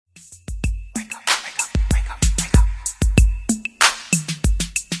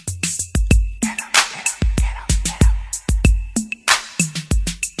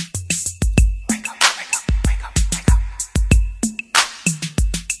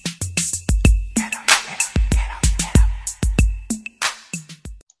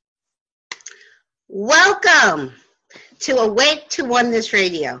Welcome to Awake to Oneness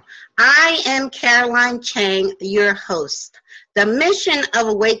Radio. I am Caroline Chang, your host. The mission of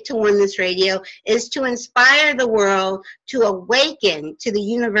Awake to Oneness Radio is to inspire the world to awaken to the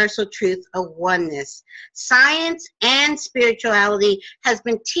universal truth of oneness. Science and spirituality has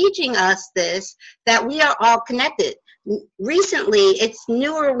been teaching us this, that we are all connected. Recently, it's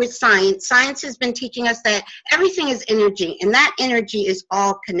newer with science. Science has been teaching us that everything is energy, and that energy is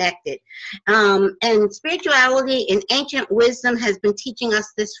all connected. And spirituality and ancient wisdom has been teaching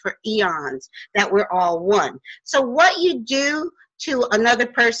us this for eons, that we're all one. So what you do to another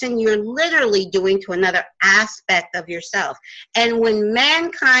person, you're literally doing to another aspect of yourself. And when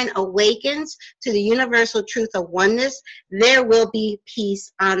mankind awakens to the universal truth of oneness, there will be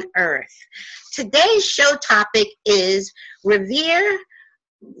peace on earth. Today's show topic is Revere.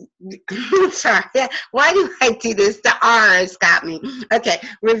 Sorry, why do I do this? The R has got me. Okay,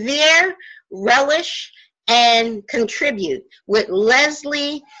 Revere, Relish, and Contribute with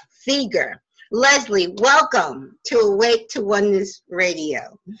Leslie Fieger. Leslie, welcome to Awake to Oneness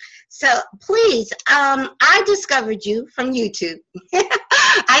Radio. So please, I discovered you from YouTube.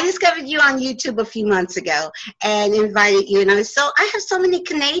 I discovered you on YouTube a few months ago and invited you. And I have so many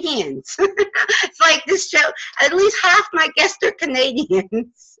Canadians. It's like this show, at least half my guests are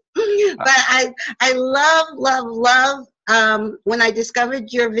Canadians. But I love when I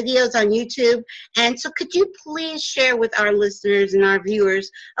discovered your videos on YouTube. And so could you please share with our listeners and our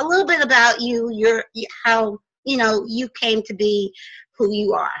viewers a little bit about you, how, you came to be who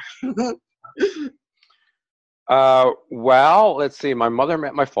you are? Well, let's see. My mother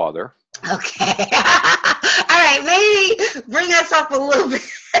met my father. Okay. All right. Maybe bring us up a little bit.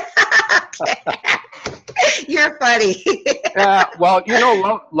 Okay. You're funny. Well,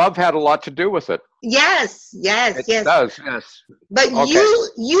 love had a lot to do with it. Yes. It does, yes. But okay.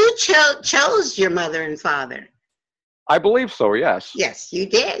 you chose your mother and father. I believe so, yes. Yes, you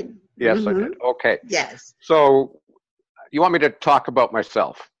did. Yes, I did. Okay. Yes. So, you want me to talk about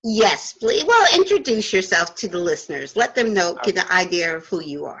myself? Yes, please. Well, introduce yourself to the listeners. Let them know, get an idea of who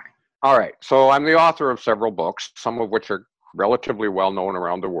you are. All right. So, I'm the author of several books, some of which are relatively well known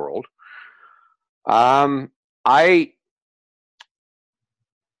around the world. I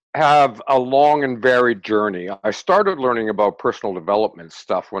have a long and varied journey. I started learning about personal development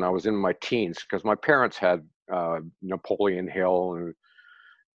stuff when I was in my teens because my parents had Napoleon Hill and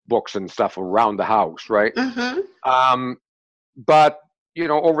books and stuff around the house, right? Mm-hmm. But,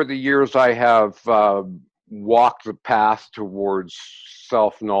 over the years, I have walked the path towards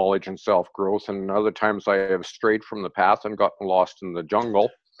self-knowledge and self-growth, and other times I have strayed from the path and gotten lost in the jungle.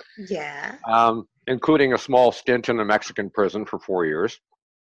 Yeah. Including a small stint in a Mexican prison for 4 years.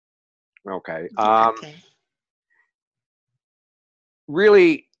 Okay. Okay.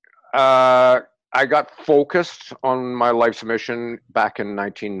 Really, I got focused on my life's mission back in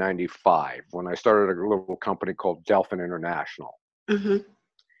 1995 when I started a little company called Delphin International. Mm-hmm.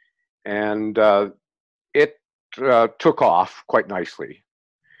 And it took off quite nicely.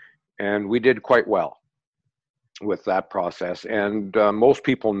 And we did quite well with that process. And most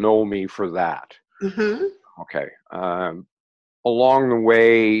people know me for that. Mm-hmm. Okay. Along the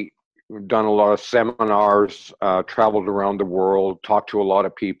way, we've done a lot of seminars, traveled around the world, talked to a lot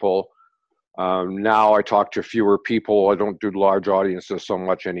of people. Now I talk to fewer people. I don't do large audiences so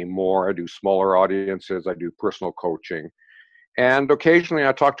much anymore. I do smaller audiences. I do personal coaching. And occasionally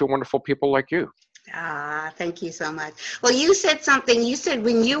I talk to wonderful people like you. Thank you so much. Well, you said something. You said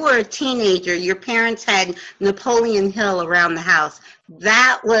when you were a teenager, your parents had Napoleon Hill around the house.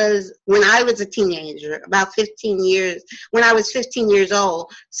 That was when I was a teenager, about 15 years. When I was 15 years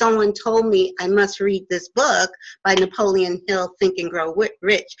old, someone told me I must read this book by Napoleon Hill, Think and Grow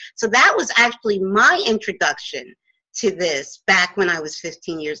Rich. So that was actually my introduction to this back when I was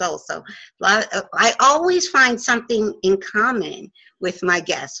 15 years old. So I always find something in common with my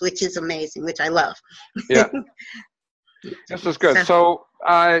guests, which is amazing, which I love. Yeah. This is good. So,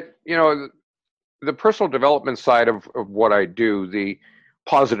 the personal development side of what I do, the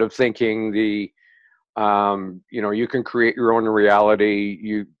positive thinking, you can create your own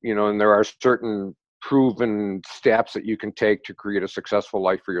reality, and there are certain proven steps that you can take to create a successful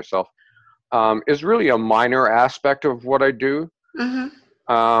life for yourself, is really a minor aspect of what I do.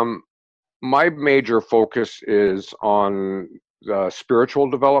 Mm-hmm. My major focus is on the spiritual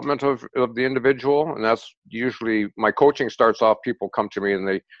development of the individual, and that's usually my coaching starts off. People come to me and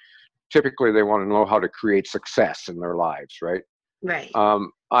they want to know how to create success in their lives, right? Right.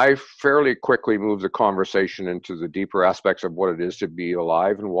 I fairly quickly move the conversation into the deeper aspects of what it is to be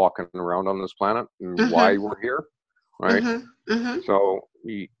alive and walking around on this planet and Mm-hmm. why we're here, right? Mm-hmm. Mm-hmm. So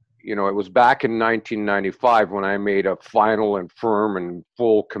it was back in 1995 when I made a final and firm and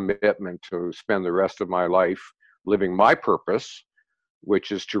full commitment to spend the rest of my life living my purpose,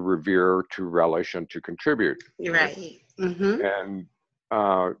 which is to revere, to relish, and to contribute. Right. Mm-hmm. And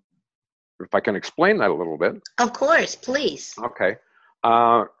if I can explain that a little bit. Of course, please. Okay.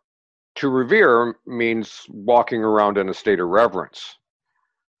 To revere means walking around in a state of reverence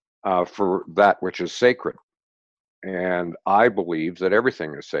for that which is sacred. And I believe that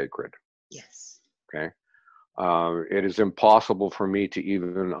everything is sacred. Yes. Okay. It is impossible for me to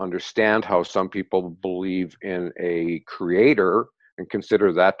even understand how some people believe in a creator and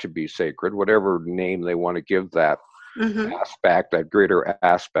consider that to be sacred, whatever name they want to give that aspect, that greater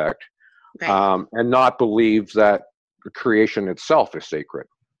aspect, right. And not believe that the creation itself is sacred.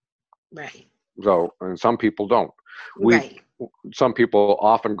 Right. So, and some people don't. Some people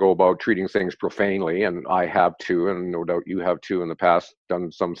often go about treating things profanely, and I have too, and no doubt you have too in the past,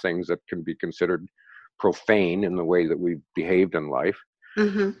 done some things that can be considered profane in the way that we've behaved in life.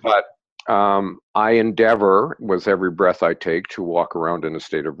 But I endeavor with every breath I take to walk around in a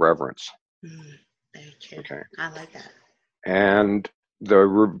state of reverence. Very true. Okay. I like that. And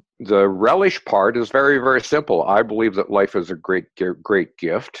the relish part is very, very simple. I believe that life is a great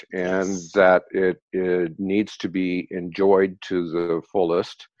gift, and that it needs to be enjoyed to the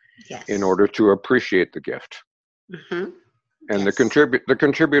fullest in order to appreciate the gift. And the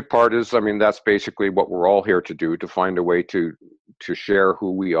contribute part is, that's basically what we're all here to do, to find a way to share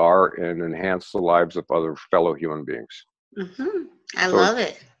who we are and enhance the lives of other fellow human beings. I love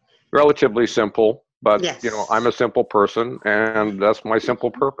it. Relatively simple. But, I'm a simple person, and that's my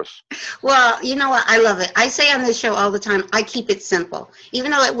simple purpose. Well, you know what? I love it. I say on this show all the time, I keep it simple. Even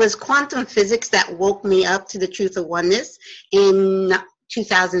though it was quantum physics that woke me up to the truth of oneness in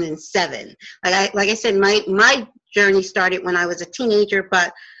 2007. Like I said, my journey started when I was a teenager,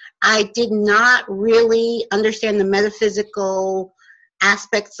 but I did not really understand the metaphysical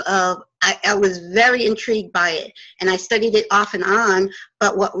aspects of, I was very intrigued by it, and I studied it off and on,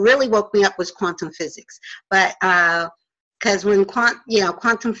 but what really woke me up was quantum physics. But because when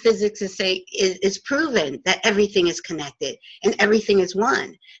quantum physics is proven that everything is connected and everything is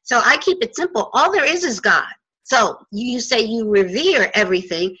one. So I keep it simple. All there is God. So you say you revere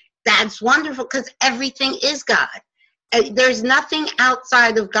everything. That's wonderful, because everything is God. There's nothing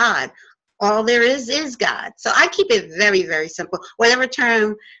outside of God. All there is God. So I keep it very, very simple. Whatever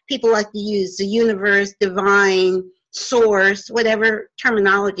term people like to use, the universe, divine, source, whatever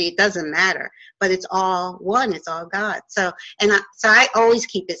terminology, it doesn't matter. But it's all one. It's all God. So I always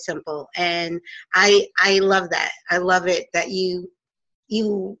keep it simple, and I love that. I love it that you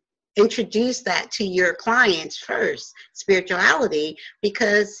introduce that to your clients first, spirituality,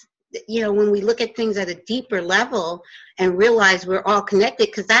 because when we look at things at a deeper level and realize we're all connected,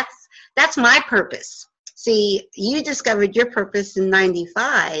 because that's my purpose. See, you discovered your purpose in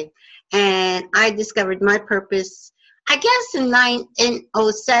 95, and I discovered my purpose, I guess, in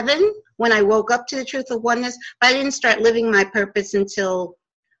 07, when I woke up to the truth of oneness, but I didn't start living my purpose until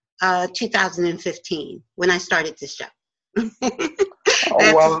 2015, when I started this show.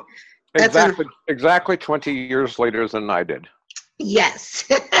 Exactly 20 years later than I did. Yes.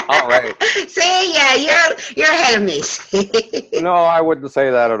 All right. See, you're ahead of me. No, I wouldn't say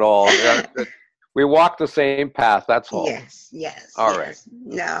that at all. We walk the same path, that's all. Yes. All right.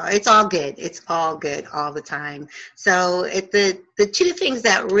 No, it's all good. It's all good all the time. So the two things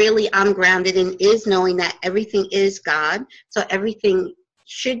that really I'm grounded in is knowing that everything is God. So everything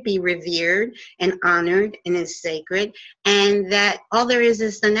should be revered and honored and is sacred, and that all there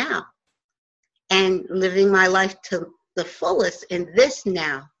is the now. And living my life to the fullest in this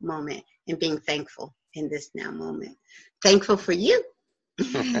now moment, and being thankful in this now moment. Thankful for you.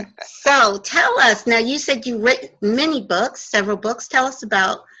 So tell us, now you said you wrote many books, several books. Tell us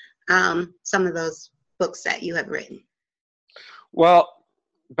about some of those books that you have written. Well,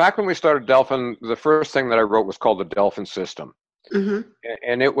 back when we started Delphin, the first thing that I wrote was called the Delphin System.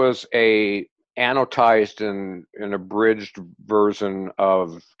 And it was a annotized and an abridged version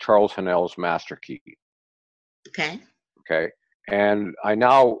of Charles Hennell's Master Key. Okay. And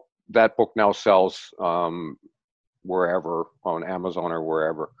that book now sells wherever, on Amazon or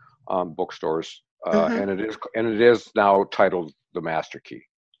wherever, bookstores. And it is now titled The Master Key.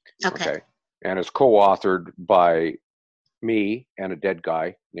 Okay. And it's co-authored by me and a dead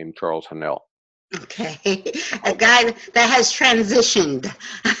guy named Charles Hennell. Okay. A guy that has transitioned.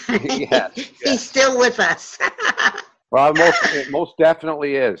 Yes. He's still with us. Well, it most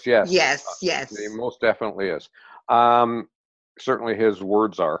definitely is, yes. Yes. It most definitely is. Certainly his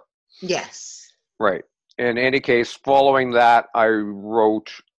words are. Yes. Right. In any case, following that, I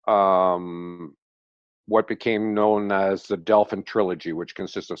wrote what became known as the Delphin Trilogy, which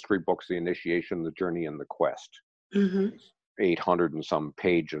consists of 3 books: The Initiation, The Journey, and The Quest. Mm-hmm. 800 and some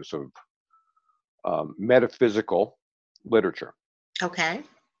pages of metaphysical literature. Okay.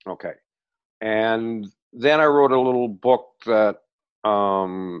 Okay. And then I wrote a little book that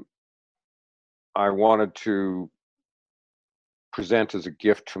I wanted to present as a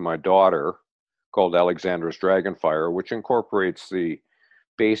gift to my daughter, called Alexandra's Dragonfire, which incorporates the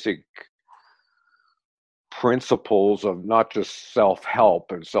basic principles of not just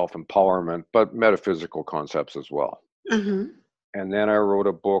self-help and self-empowerment, but metaphysical concepts as well. Mm-hmm. And then I wrote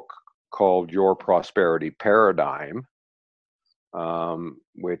a book called Your Prosperity Paradigm,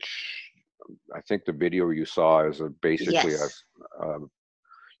 which I think the video you saw is basically Yes. a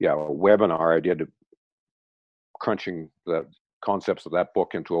webinar I did, crunching the concepts of that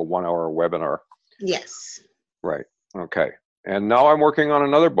book into a 1-hour webinar. Yes. Right. Okay. And now I'm working on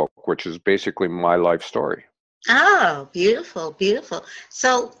another book, which is basically my life story. Oh, beautiful, beautiful.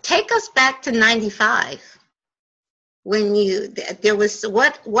 So take us back to 95. When there was,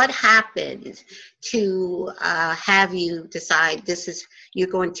 what happened to have you decide you're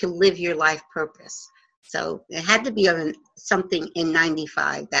going to live your life purpose? So it had to be something in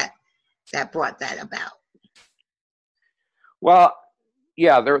 95 that brought that about. Well,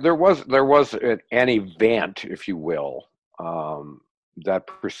 yeah, there was an event, if you will, that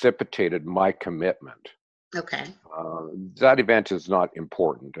precipitated my commitment. Okay. That event is not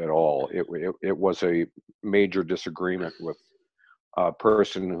important at all. It was a major disagreement with a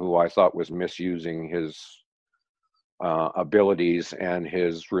person who I thought was misusing his abilities and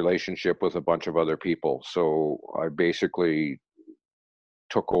his relationship with a bunch of other people. So I basically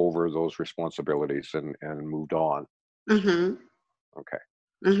took over those responsibilities and moved on. Mm-hmm. Okay.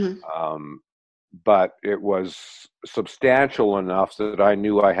 Mm-hmm. But it was substantial enough that I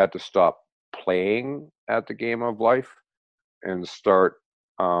knew I had to stop playing at the game of life and start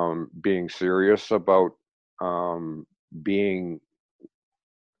being serious about being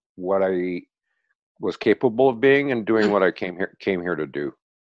what I was capable of being and doing what I came here to do.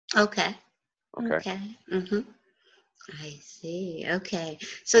 Okay. Mm-hmm. I see. Okay.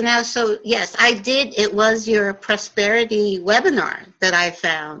 So yes, I did. It was your prosperity webinar that I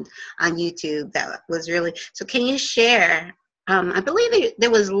found on YouTube. That was really, so can you share, I believe there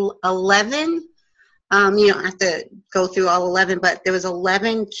was 11, you don't have to go through all 11, but there was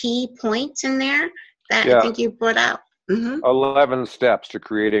 11 key points in there that I think you brought out. Mm-hmm. 11 steps to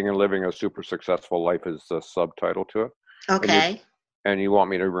creating and living a super successful life is the subtitle to it. Okay. And you want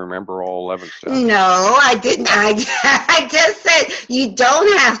me to remember all 11 steps? No, I didn't. I just said you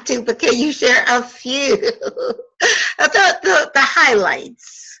don't have to, but can you share a few? the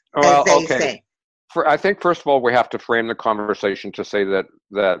highlights, as they say. I think, first of all, we have to frame the conversation to say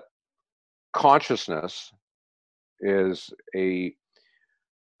that consciousness is a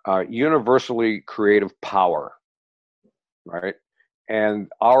universally creative power, right? And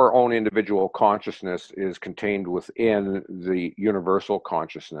our own individual consciousness is contained within the universal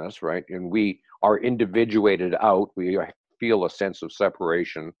consciousness, right? And we are individuated out. We feel a sense of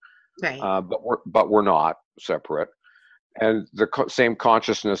separation, right? But we're not separate. And the same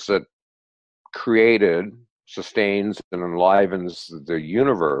consciousness that created, sustains, and enlivens the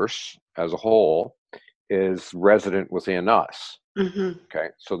universe as a whole is resident within us. Mm-hmm. Okay,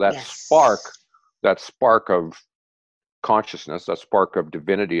 so that spark of consciousness, that spark of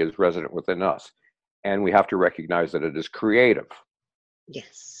divinity is resident within us, and we have to recognize that it is creative.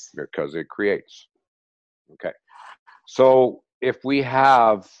 Yes, because it creates. Okay, so if we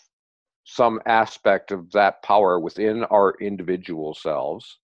have some aspect of that power within our individual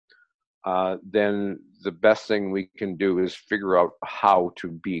selves, then the best thing we can do is figure out how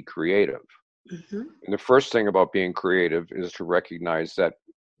to be creative. Mm-hmm. And the first thing about being creative is to recognize that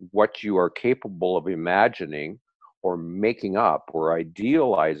what you are capable of imagining or making up or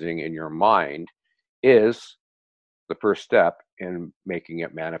idealizing in your mind is the first step in making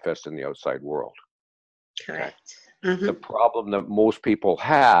it manifest in the outside world. Correct. Okay? Mm-hmm. The problem that most people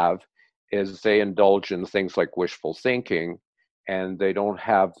have is they indulge in things like wishful thinking, and they don't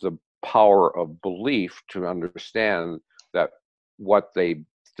have the power of belief to understand that what they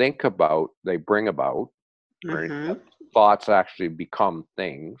think about, they bring about. Mm-hmm. Right? Thoughts actually become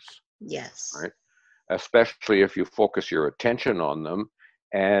things. Yes. Right? Especially if you focus your attention on them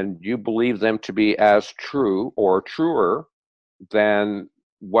and you believe them to be as true or truer than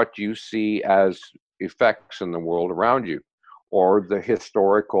what you see as effects in the world around you, or the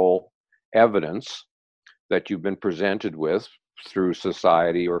historical evidence that you've been presented with through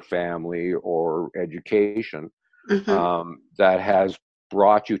society or family or education, mm-hmm. That has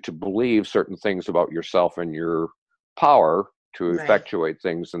brought you to believe certain things about yourself and your power to Right. effectuate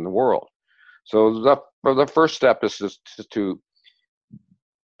things in the world. So the first step is just to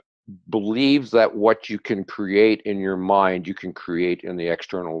believe that what you can create in your mind, you can create in the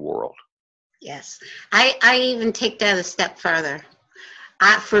external world. Yes. I even take that a step further.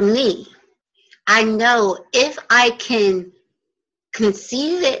 For me, I know if I can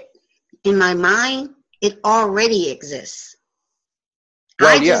conceive it in my mind, it already exists.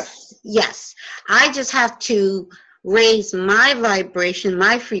 Well, yes. I just have to raise my vibration,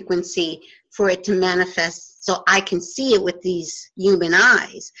 my frequency for it to manifest so I can see it with these human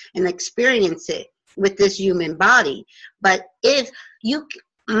eyes and experience it with this human body. But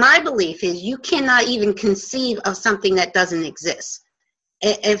my belief is you cannot even conceive of something that doesn't exist.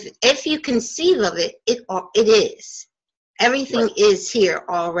 If you conceive of it, it is. Everything Right. is here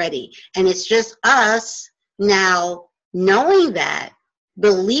already. And it's just us now knowing that,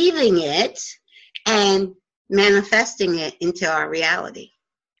 believing it, and manifesting it into our reality.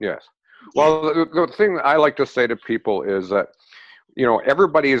 Yes. Well, the thing that I like to say to people is that,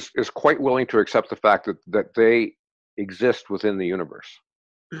 everybody is quite willing to accept the fact that they exist within the universe.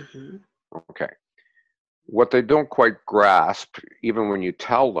 Mm-hmm. Okay. What they don't quite grasp, even when you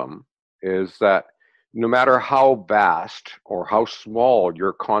tell them, is that no matter how vast or how small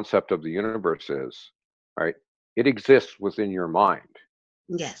your concept of the universe is, right, it exists within your mind.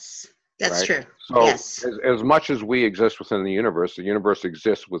 Yes, that's right? true. So Yes. as much as we exist within the universe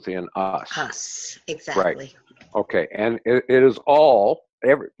exists within us. Us, exactly. Right. Okay. And it is all,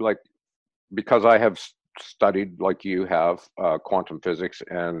 because I have studied, like you have, quantum physics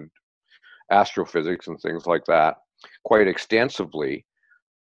and astrophysics and things like that quite extensively,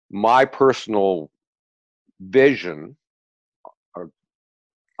 my personal vision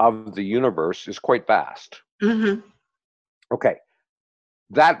of the universe is quite vast. Mm-hmm. Okay.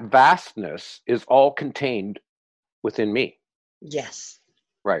 That vastness is all contained within me. Yes.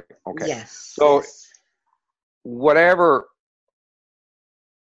 Right. Okay. Yes. So yes. whatever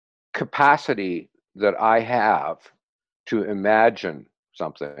capacity that I have to imagine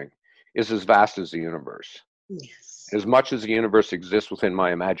something is as vast as the universe. Yes. As much as the universe exists within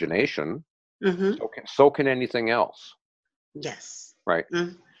my imagination, Mm-hmm. so can anything else. Yes. Right.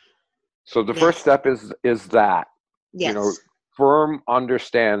 Mm-hmm. So the first step is that, Yes. firm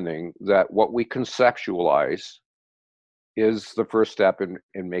understanding that what we conceptualize is the first step in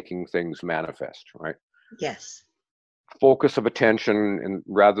making things manifest, right? Yes. Focus of attention, and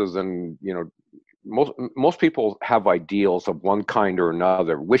rather than, most people have ideals of one kind or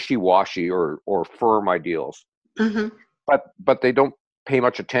another, wishy-washy or firm ideals, Mm-hmm. but they don't pay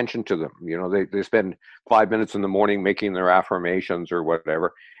much attention to them. They spend 5 minutes in the morning making their affirmations or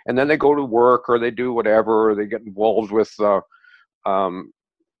whatever, and then they go to work or they do whatever, or they get involved with their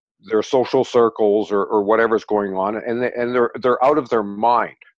social circles or whatever's going on, and they're out of their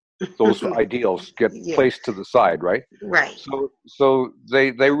mind. Those ideals get placed to the side, right? Right. So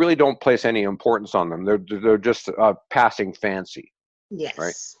they really don't place any importance on them. They're just a passing fancy. Yes.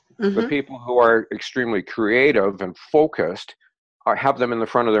 Right. Mm-hmm. The people who are extremely creative and focused have them in the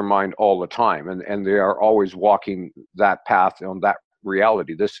front of their mind all the time, and they are always walking that path on that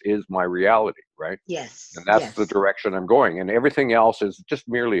reality. This is my reality, right? Yes. And that's the direction I'm going, and everything else is just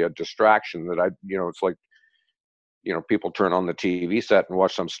merely a distraction that it's like, people turn on the TV set and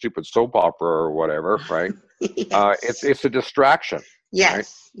watch some stupid soap opera or whatever, right? Yes. It's a distraction. Yes. Right?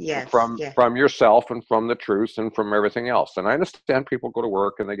 Yes. From yourself and from the truth and from everything else. And I understand people go to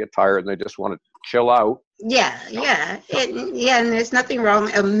work and they get tired and they just want to chill out. Yeah. And there's nothing wrong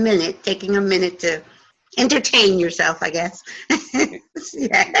taking a minute to entertain yourself, I guess.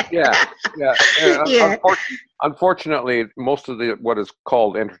 Yeah. Unfortunately, most of what is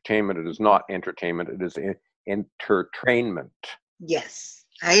called entertainment, it is not entertainment. It is entertainment. Yes,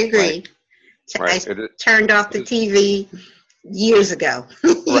 I agree. Right. I turned off the TV years ago.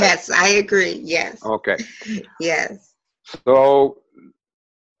 Yes, I agree. Yes. Okay. Yes. So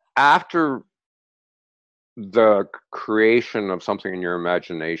after the creation of something in your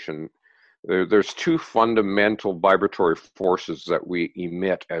imagination, there's two fundamental vibratory forces that we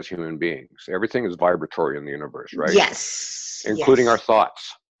emit as human beings. Everything is vibratory in the universe, right? Yes. Including our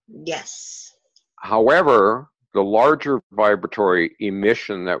thoughts. Yes. However, the larger vibratory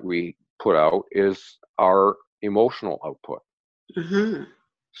emission that we put out is our emotional output. Mm-hmm.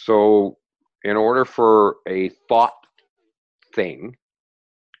 So in order for a thought thing,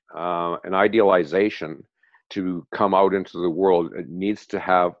 an idealization, to come out into the world, it needs to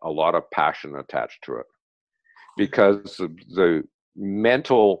have a lot of passion attached to it, because the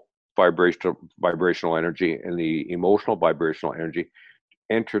mental vibrational energy and the emotional vibrational energy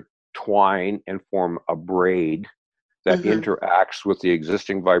intertwine and form a braid that interacts with the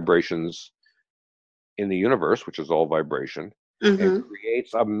existing vibrations in the universe, which is all vibration, and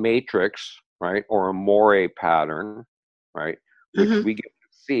creates a matrix, right, or a moire pattern, right, which we get to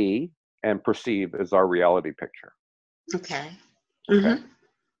see and perceive as our reality picture. Okay.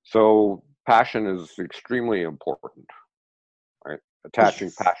 So passion is extremely important, right?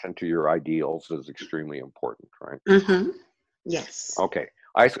 Attaching passion to your ideals is extremely important, right? Yes. Okay.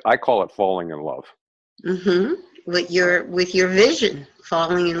 I call it falling in love. With your vision,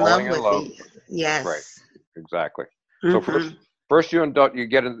 falling in love with it. Yes. Right. Exactly. So first you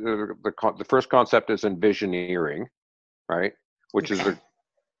get into the first concept is envisioneering, right? Which is a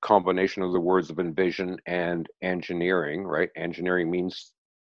combination of the words of envision and engineering, right? Engineering means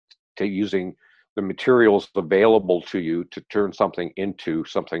using the materials available to you to turn something into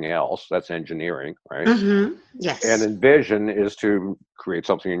something else. That's engineering, right? Yes. And envision is to create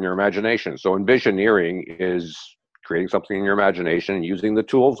something in your imagination. So envisioneering is creating something in your imagination and using the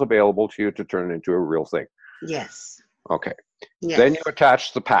tools available to you to turn it into a real thing. Yes. Okay. Yes. Then you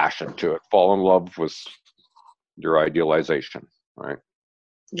attach the passion to it. Fall in love with your idealization, right?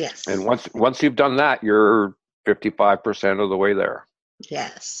 Yes. And once you've done that, you're 55% of the way there.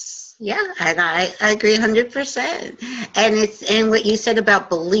 Yes. Yeah, and I agree 100%. And what you said about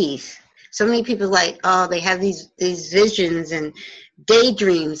belief. So many people they have these visions and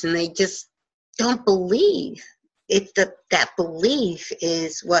daydreams, and they just don't believe. It's that belief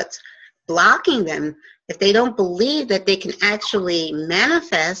is what's blocking them. If they don't believe that they can actually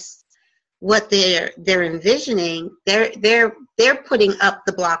manifest what they're envisioning, they're putting up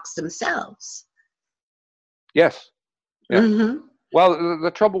the blocks themselves. Yes. Yeah. Well,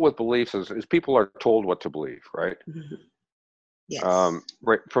 the trouble with beliefs is people are told what to believe, right? Yes.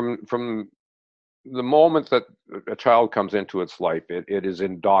 Right from the moment that a child comes into its life, it is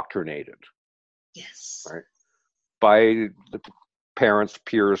indoctrinated. Yes. Right. By the parents,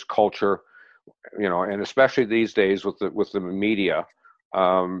 peers, culture, and especially these days with the media,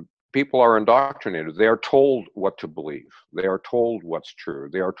 people are indoctrinated. They are told what to believe. They are told what's true.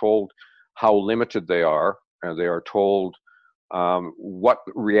 They are told how limited they are, and they are told what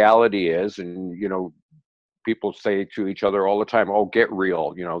reality is. And people say to each other all the time, "Oh, get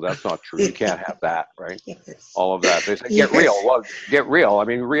real." That's not true. You can't have that, right? Yes. All of that. They say, "Get real." Well, get real. I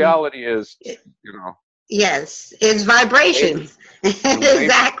mean, reality is, Yes, it's vibration.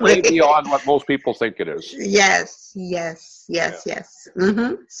 Exactly. Way beyond what most people think it is. Yes.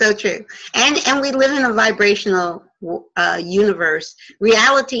 So true. And we live in a vibrational universe.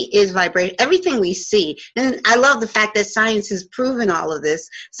 Reality is vibration. Everything we see, and I love the fact that science has proven all of this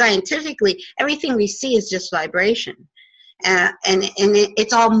scientifically. Everything we see is just vibration, and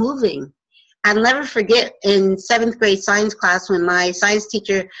it's all moving. I'll never forget in 7th grade science class when my science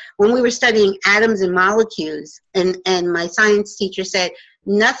teacher, when we were studying atoms and molecules, and my science teacher said,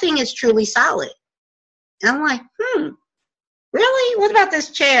 nothing is truly solid. And I'm like, really? What about this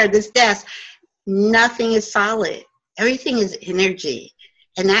chair, this desk? Nothing is solid. Everything is energy.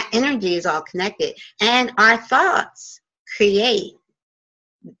 And that energy is all connected. And our thoughts create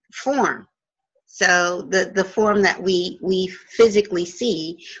form. So the form that we physically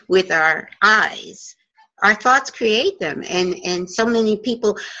see with our eyes, our thoughts create them. And so many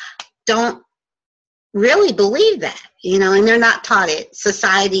people don't really believe that, and they're not taught it.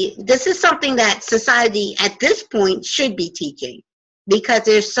 Society, this is something that society at this point should be teaching, because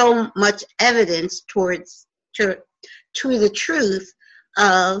there's so much evidence to the truth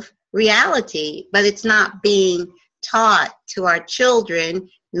of reality, but it's not being taught to our children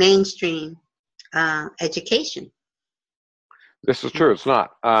mainstream education. This is true. It's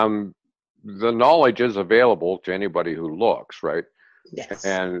not. The knowledge is available to anybody who looks, right? Yes.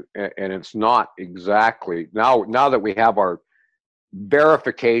 And it's not exactly now that we have our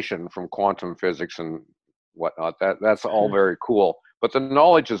verification from quantum physics and whatnot. That's all very cool, but the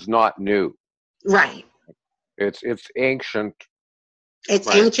knowledge is not new. Right. It's ancient. It's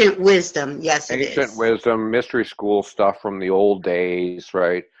right? Ancient wisdom. Yes, ancient wisdom, mystery school stuff from the old days,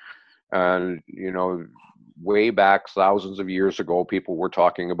 right? And way back thousands of years ago, people were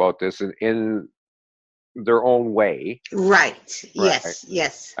talking about this in their own way. Right.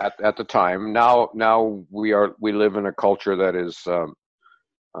 Yes. At the time. Now we live in a culture that is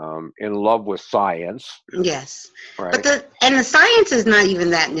in love with science. Yes. Right. But the science is not even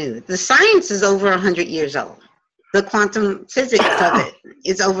that new. The science is over 100 years old. The quantum physics of it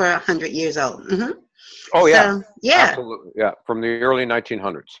is over 100 years old. Oh, yeah. So, yeah. Absolutely. Yeah. From the early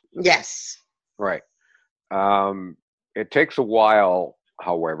 1900s. Yes. Right. It takes a while,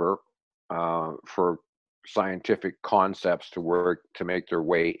 however, for scientific concepts to work to make their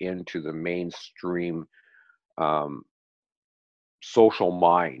way into the mainstream social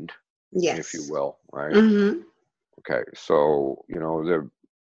mind, if you Yes. will, right? Mm-hmm. Okay, so the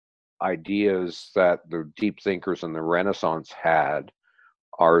ideas that the deep thinkers in the Renaissance had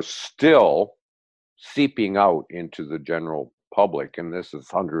are still seeping out into the general public, and this is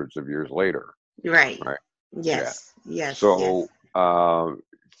hundreds of years later, Right. right? Yeah. Yes. Yes. Yes. So,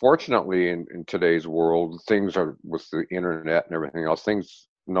 fortunately, in today's world, things are with the internet and everything else.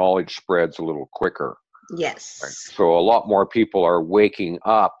 Knowledge spreads a little quicker. Right? Yes. So, a lot more people are waking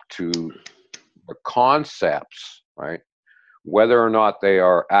up to the concepts, right? Whether or not they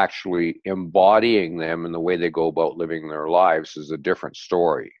are actually embodying them in the way they go about living their lives is a different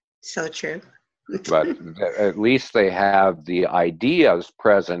story. So true. But at least they have the ideas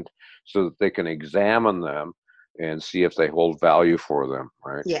present so that they can examine them and see if they hold value for them,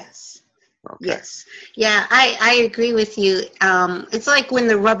 right? Yes. Okay. Yes. Yeah, I agree with you. It's like when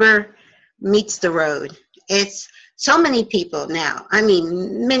the rubber meets the road. It's so many people now. I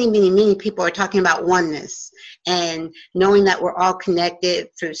mean, many people are talking about oneness and knowing that we're all connected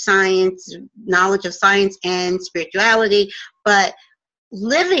through science, knowledge of science and spirituality, but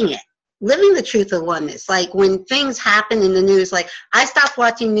living the truth of oneness. Like when things happen in the news, like I stopped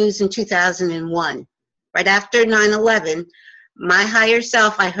watching news in 2001, right after 9/11. My higher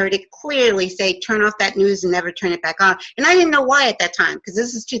self, I heard it clearly say, turn off that news and never turn it back on. And I didn't know why at that time, because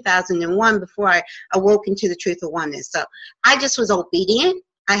this is 2001 before I awoke into the truth of oneness. So I just was obedient.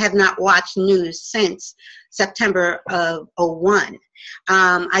 I have not watched news since September of '01.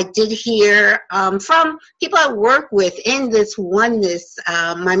 I did hear from people I work with in this oneness,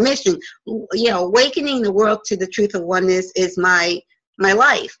 my mission, awakening the world to the truth of oneness is my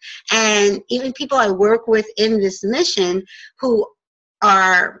life. And even people I work with in this mission who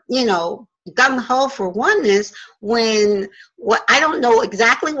are, gung-ho for oneness, I don't know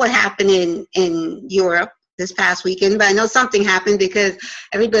exactly what happened in Europe this past weekend, but I know something happened because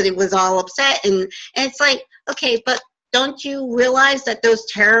everybody was all upset. And it's like, okay, but don't you realize that those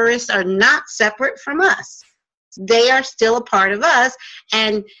terrorists are not separate from us? They are still a part of us.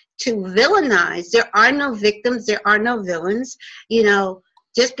 And to villainize, there are no victims, there are no villains.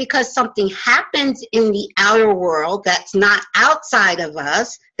 Just because something happens in the outer world that's not outside of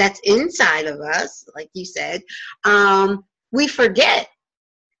us, that's inside of us, like you said, we forget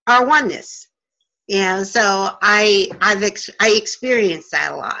our oneness. So I experienced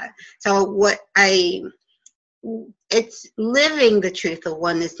that a lot. So it's living the truth of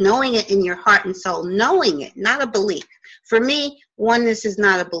oneness, knowing it in your heart and soul, knowing it, not a belief. For me, oneness is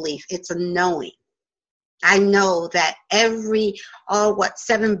not a belief, it's a knowing. I know that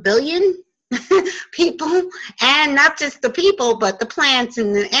 7 billion people, and not just the people, but the plants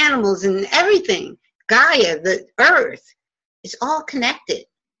and the animals and everything, Gaia, the earth, is all connected.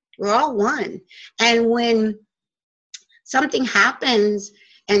 We're all one. And when something happens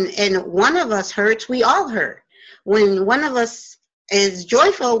and one of us hurts, we all hurt. When one of us is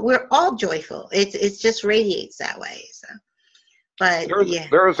joyful, we're all joyful. It just radiates that way. So, but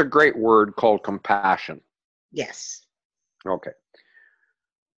there is a great word called compassion. Yes. Okay.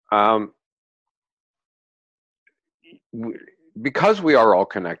 Because we are all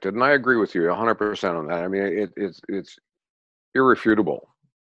connected, and I agree with you 100% on that. I mean, it's irrefutable,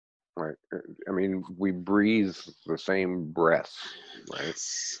 right? I mean, we breathe the same breath, right?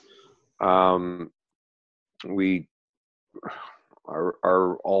 We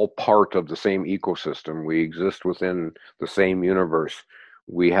are all part of the same ecosystem. We exist within the same universe.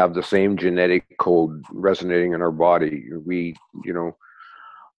 We have the same genetic code resonating in our body. We,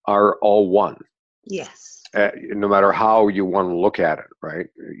 are all one. Yes. No matter how you want to look at it, right?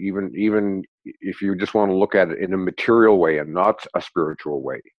 Even if you just want to look at it in a material way and not a spiritual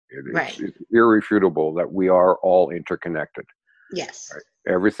way, it's irrefutable that we are all interconnected. Yes. Right?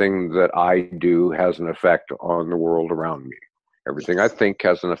 Everything that I do has an effect on the world around me. Everything I think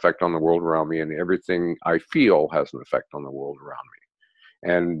has an effect on the world around me, and everything I feel has an effect on the world around me.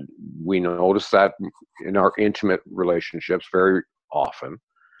 And we notice that in our intimate relationships very often,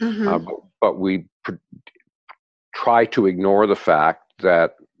 but we try to ignore the fact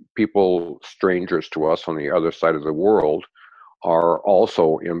that people, strangers to us on the other side of the world, are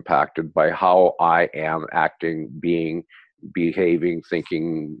also impacted by how I am acting, behaving,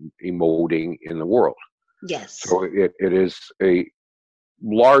 thinking, emoting in the world. Yes. So it is a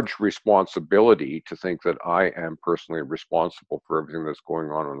large responsibility to think that I am personally responsible for everything that's going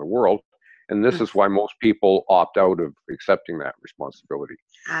on in the world. And this is why most people opt out of accepting that responsibility.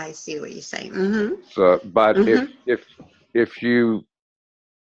 I see what you're saying. So, but if you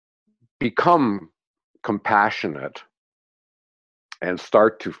become compassionate and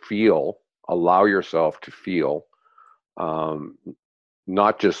start to feel, allow yourself to feel,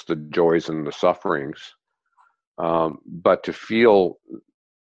 not just the joys and the sufferings, but to feel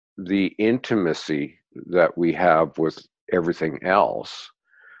the intimacy that we have with everything else,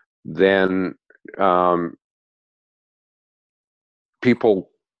 then people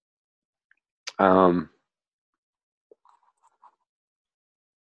how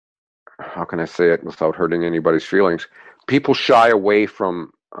can I say it without hurting anybody's feelings? People shy away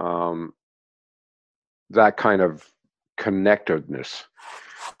from that kind of connectedness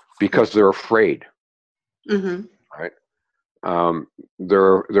because they're afraid, right?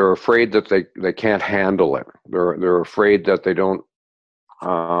 They're afraid that they can't handle it. They're afraid that they don't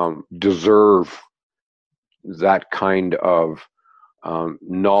deserve that kind of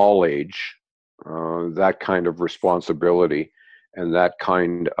knowledge, that kind of responsibility, and that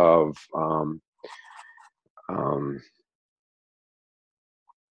kind of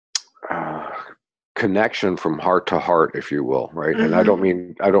connection from heart to heart, if you will, right? And I don't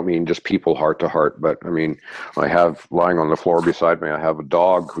mean just people heart to heart, but I mean, I have lying on the floor beside me, I have a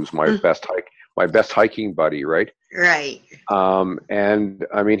dog who's my best hiking buddy, right? Right. And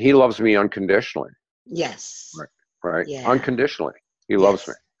I mean, he loves me unconditionally. Yes. Right. Yeah. Unconditionally, he loves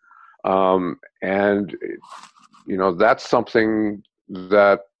me. And you know, that's something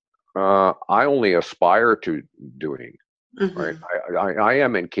that I only aspire to doing. Right. I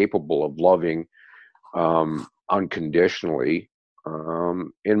am incapable of loving unconditionally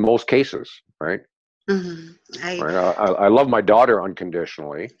in most cases, right? I love my daughter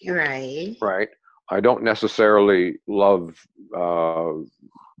unconditionally. Right. I don't necessarily love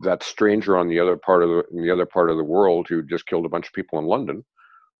that stranger on the other part of the world who just killed a bunch of people in London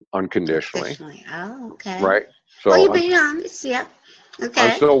unconditionally. Oh, okay. Right. So well, you're being honest, yeah.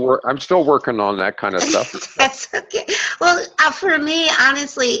 Okay. I'm still working on that kind of stuff. That's okay. Well, for me,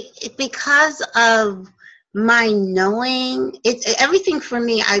 honestly, because of my knowing, it's everything for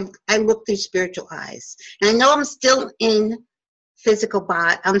me. I look through spiritual eyes, and I know I'm still in physical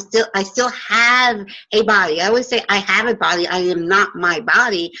body. I still have a body. I always say I have a body. I am not my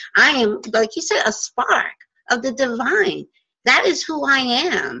body. I am, like you said, a spark of the divine. That is who I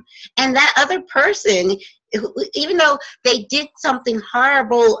am. And that other person, even though they did something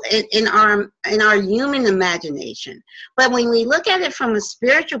horrible in our human imagination, but when we look at it from a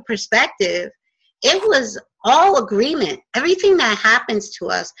spiritual perspective, it was all agreement. Everything that happens to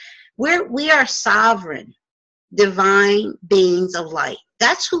us, we are sovereign, divine beings of light.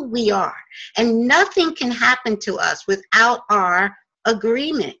 That's who we are. And nothing can happen to us without our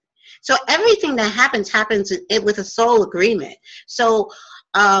agreement. So everything that happens with a soul agreement. So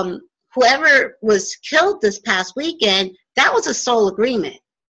whoever was killed this past weekend, that was a soul agreement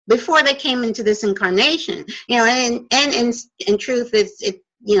before they came into this incarnation. You know, and in truth,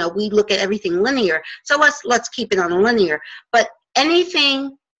 we look at everything linear. So let's keep it on a linear. But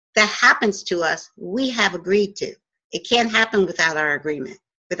anything that happens to us, we have agreed to. It can't happen without our agreement,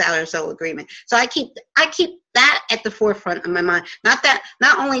 without our soul agreement. So I keep that at the forefront of my mind. Not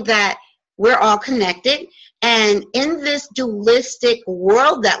only that we're all connected, and in this dualistic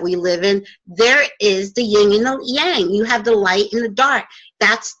world that we live in, there is the yin and the yang. You have the light and the dark.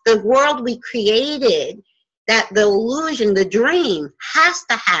 That's the world we created. That the illusion, the dream, has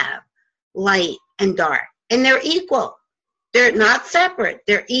to have light and dark, and they're equal. They're not separate.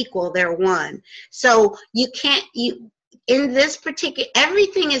 They're equal. They're one. So in this particular,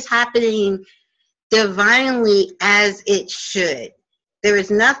 everything is happening divinely as it should. There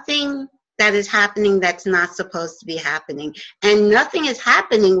is nothing that is happening that's not supposed to be happening. And nothing is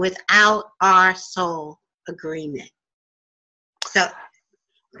happening without our soul agreement. So,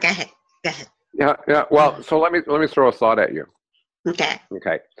 go ahead. Yeah. Well, so let me throw a thought at you. Okay.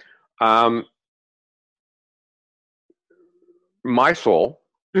 My soul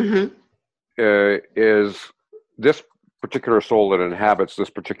is this particular soul that inhabits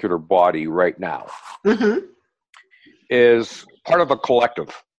this particular body right now is part of a collective.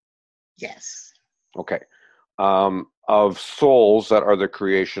 Yes. Okay. Of souls that are the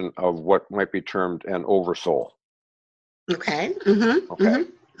creation of what might be termed an oversoul. Okay.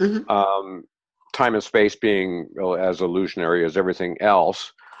 Time and space being as illusionary as everything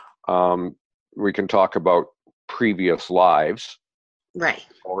else, we can talk about previous lives, right?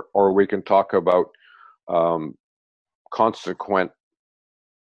 Or we can talk about consequent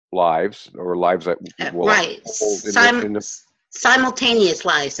lives, or lives that will right. Simultaneous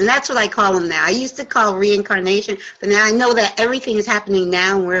lives, and that's what I call them now. I used to call reincarnation, but now I know that everything is happening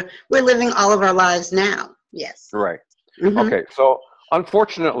now, and we're living all of our lives now. Yes. Right. Okay. So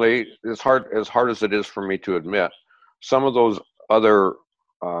unfortunately, as hard as it is for me to admit, some of those other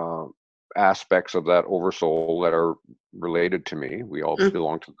aspects of that oversoul that are related to me, we all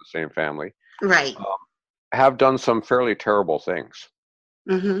belong to the same family, Right. Have done some fairly terrible things.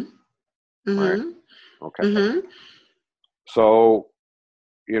 Mm-hmm. Mm-hmm. Right. Okay. Mm-hmm. So,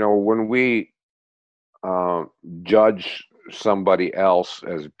 when we judge somebody else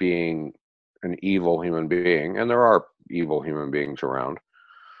as being an evil human being, and there are evil human beings around,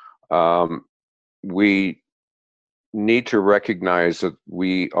 we need to recognize that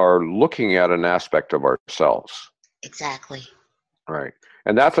we are looking at an aspect of ourselves. Exactly. Right.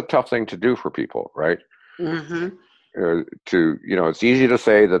 And that's a tough thing to do for people, right? Mm-hmm. It's easy to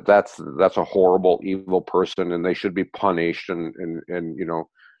say that that's a horrible, evil person and they should be punished and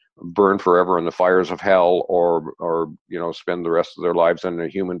burn forever in the fires of hell, or spend the rest of their lives in a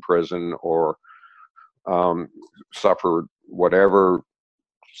human prison, or suffer whatever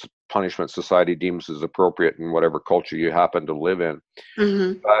punishment society deems as appropriate in whatever culture you happen to live in.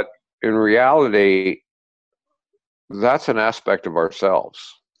 Mm-hmm. But in reality, that's an aspect of ourselves.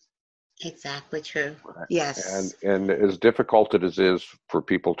 Exactly true. Yes. And as difficult as it is for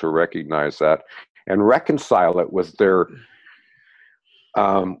people to recognize that and reconcile it with their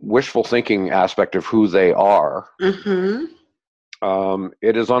wishful thinking aspect of who they are, mm-hmm.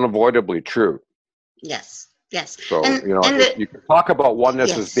 It is unavoidably true. Yes. Yes. So, you can talk about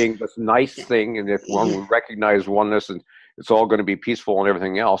oneness as being this nice thing, and if one would recognize oneness, and it's all going to be peaceful and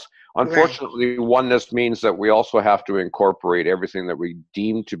everything else. Unfortunately, oneness means that we also have to incorporate everything that we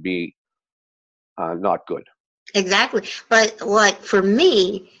deem to be not good. Exactly. But for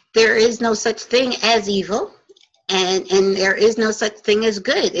me, there is no such thing as evil, and there is no such thing as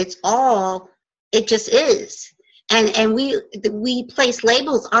good. It just is. And we place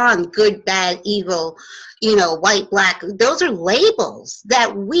labels on good, bad, evil, white, black. Those are labels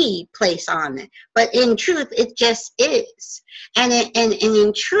that we place on it. But in truth, it just is. And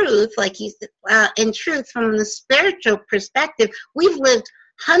in truth, like you said, in truth, from the spiritual perspective, we've lived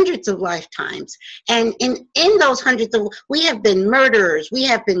hundreds of lifetimes. And in those we have been murderers, we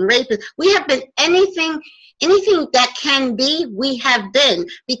have been rapists, we have been anything that can be, we have been,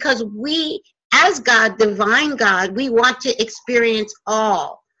 because we, as God, divine God, we want to experience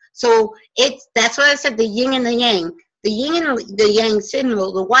all. So that's what I said, the yin and the yang. The yin and the yang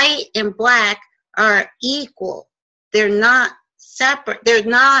symbol, the white and black are equal. They're not separate.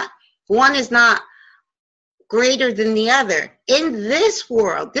 One is not greater than the other. In this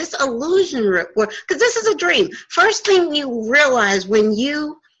world, this illusion world, because this is a dream. First thing you realize when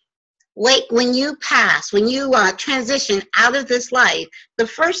you pass, when you transition out of this life, the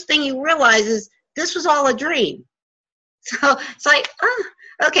first thing you realize is this was all a dream. So it's like,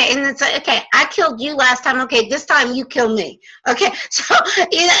 okay, and it's like, okay, I killed you last time. Okay, this time you kill me. Okay, so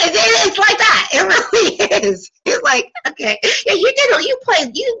it's like that. It really is. It's like, okay, yeah, you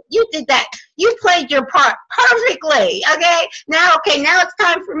did that. You played your part perfectly. Okay, now it's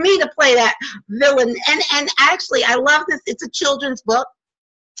time for me to play that villain. And actually, I love this. It's a children's book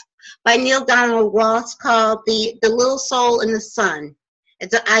by Neil Donald Ross called The Little Soul in the Sun.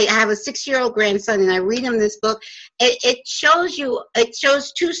 I have a 6-year-old grandson, and I read him this book. It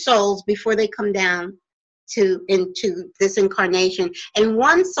shows two souls before they come down into this incarnation. And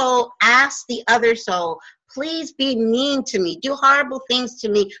one soul asks the other soul, please be mean to me, do horrible things to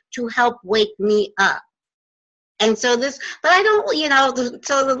me to help wake me up. And so but I don't,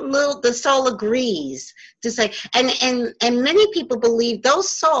 so the soul agrees to say, and many people believe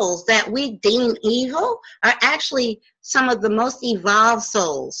those souls that we deem evil are actually some of the most evolved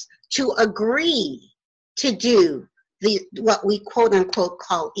souls to agree to do what we quote unquote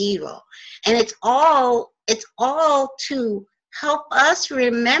call evil. And it's all to help us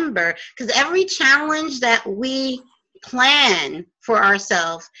remember, because every challenge that we plan for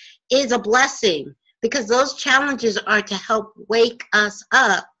ourselves is a blessing. Because those challenges are to help wake us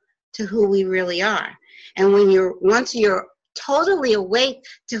up to who we really are. And once you're totally awake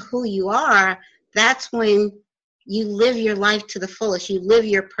to who you are, that's when you live your life to the fullest. You live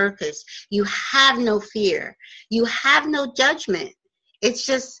your purpose. You have no fear. You have no judgment. It's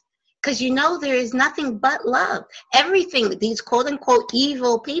just because there is nothing but love. Everything, these quote unquote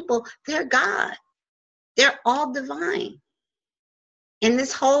evil people, they're God. They're all divine. And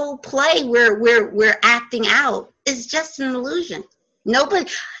this whole play we're acting out is just an illusion.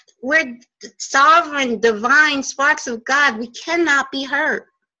 We're sovereign, divine sparks of God. We cannot be hurt.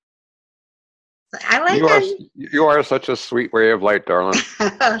 I like that. You are such a sweet ray of light, darling.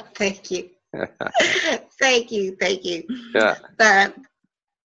 Thank you. Thank you. Yeah. But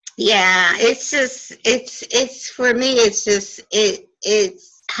yeah, it's for me, it's just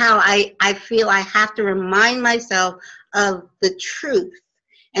it's how I feel I have to remind myself of the truth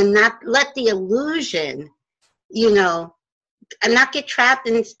and not let the illusion, and not get trapped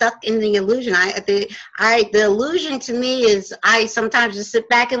and stuck in the illusion. The illusion to me is I sometimes just sit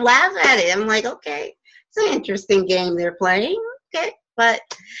back and laugh at it. I'm like, okay, it's an interesting game they're playing. Okay,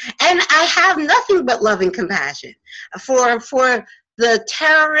 and I have nothing but love and compassion for the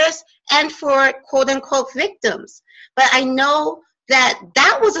terrorists and for quote unquote victims. But I know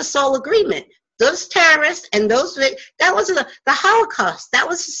that was a soul agreement. Those terrorists and that was the Holocaust. That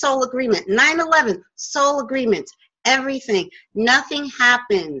was a soul agreement. 9/11, soul agreements. Everything. Nothing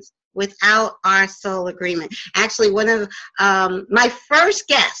happens without our soul agreement. Actually, one of my first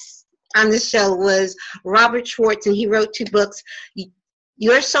guests on this show was Robert Schwartz, and he wrote 2 books,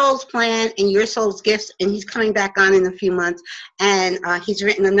 Your Soul's Plan and Your Soul's Gifts, and he's coming back on in a few months, and he's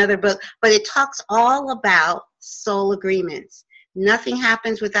written another book, but it talks all about soul agreements. Nothing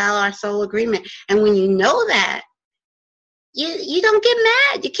happens without our soul agreement. And when you know that, you don't get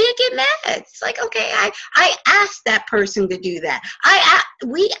mad. You can't get mad. It's like, okay, I asked that person to do that.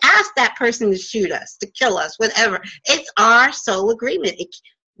 We asked that person to shoot us, to kill us, whatever. It's our soul agreement.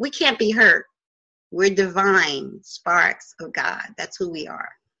 We can't be hurt. We're divine sparks of God. That's who we are.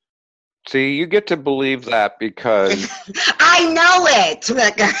 See, you get to believe that because I know it. Go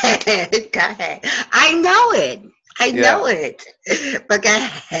ahead. I know it. I know it. But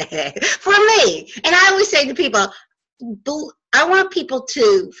for me, and I always say to people, I want people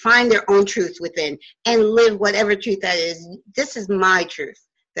to find their own truth within and live whatever truth that is. This is my truth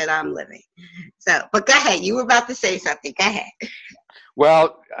that I'm living. So, but go ahead. You were about to say something. Go ahead.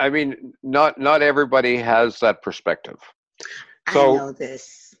 Well, I mean, not everybody has that perspective. So I know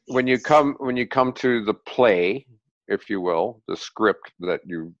this. When you come to the play, if you will, the script that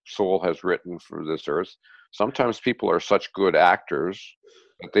your soul has written for this earth, sometimes people are such good actors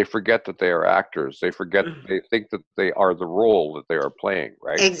that they forget that they are actors. They forget, they think that they are the role that they are playing,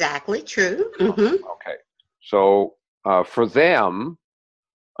 right? Exactly, true. Mm-hmm. Okay. So for them,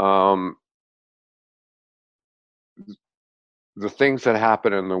 the things that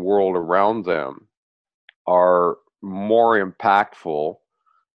happen in the world around them are more impactful,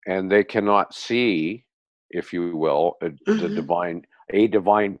 and they cannot see, if you will, the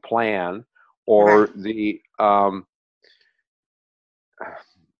divine plan, or the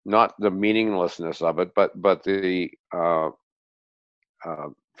not the meaninglessness of it, but the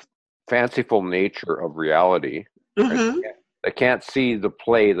fanciful nature of reality. Mm-hmm. They can't see the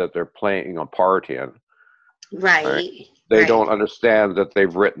play that they're playing a part in. Right. They don't understand that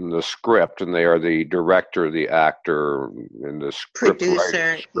they've written the script, and they are the director, the actor, and the script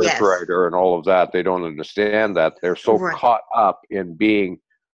writer, and all of that. They don't understand that. They're so caught up in being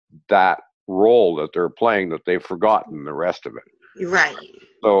that role that they're playing that they've forgotten the rest of it. Right.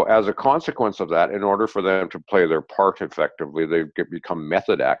 So as a consequence of that, in order for them to play their part effectively, they become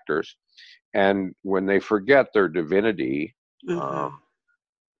method actors. And when they forget their divinity, they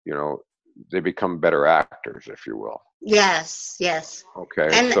become better actors, if you will. Yes. Okay.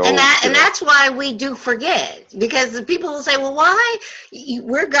 And that's why we do forget, because the people will say, well, why?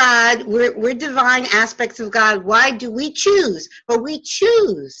 We're God, we're divine aspects of God. Why do we choose? But we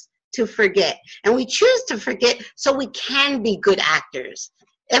choose to forget. And we choose to forget so we can be good actors.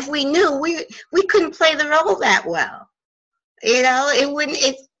 If we knew, we couldn't play the role that well. It wouldn't,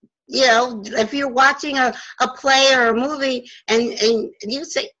 if you're watching a play or a movie and you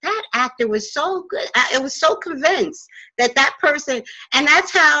say, that actor was so good, it was so convinced that person, and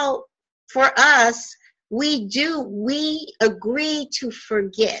that's how, for us, we agree to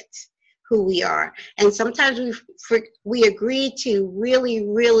forget who we are. And sometimes we agree to really,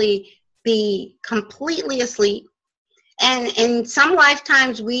 really be completely asleep. And in some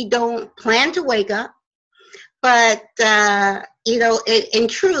lifetimes, we don't plan to wake up. But, in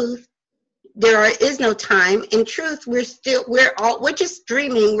truth, there is no time. In truth, we're just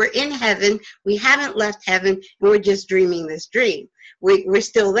dreaming. We're in heaven. We haven't left heaven, and we're just dreaming this dream. We're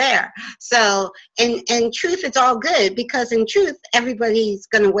still there. So, in truth, it's all good, because in truth, everybody's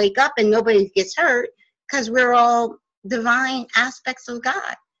going to wake up and nobody gets hurt, because we're all divine aspects of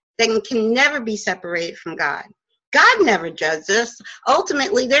God that can never be separated from God. God never judges us.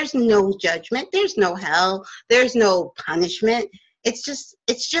 Ultimately, there's no judgment. There's no hell. There's no punishment. It's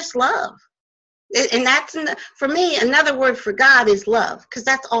just love. And that's, for me, another word for God is love, because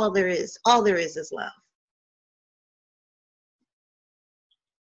that's all there is. All there is love.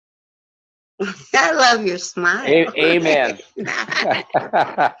 I love your smile. Amen.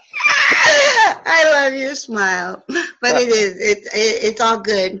 I love your smile. But it's all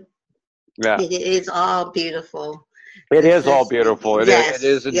good. Yeah. It is all beautiful. It is all beautiful. It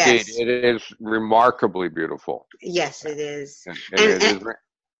is indeed. Yes. It is remarkably beautiful. Yes, it is. And it is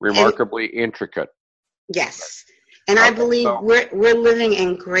remarkably intricate. Yes. And I believe we're living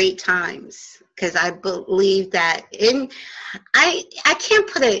in great times, because I believe that I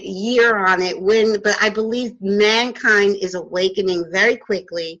can't put a year on it but I believe mankind is awakening very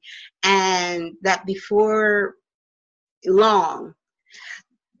quickly, and that before long,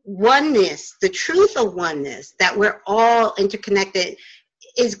 oneness, the truth of oneness, that we're all interconnected,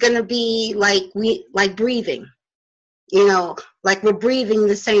 is going to be like breathing, like we're breathing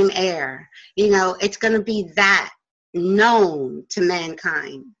the same air. It's going to be that known to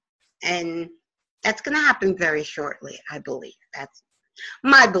mankind, and that's going to happen very shortly. I believe that's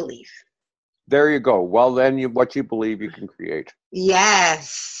my belief. There you go. Well, then what you believe you can create.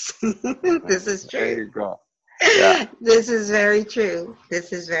 Yes. This is true. There you go. Yeah. This is very true.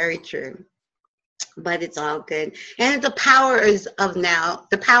 But it's all good. And the power is now.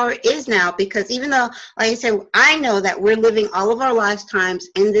 The power is now, because even though, like I said, I know that we're living all of our lifetimes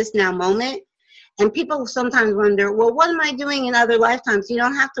in this now moment. And people sometimes wonder, well, what am I doing in other lifetimes? You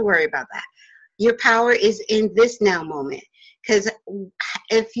don't have to worry about that. Your power is in this now moment. Because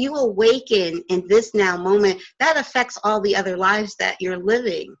if you awaken in this now moment, that affects all the other lives that you're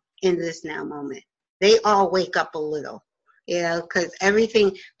living in this now moment. They all wake up a little, because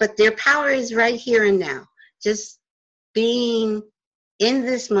everything, but their power is right here and now. Just being in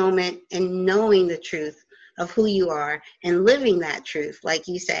this moment and knowing the truth of who you are and living that truth. Like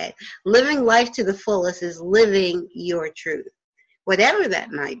you said, living life to the fullest is living your truth, whatever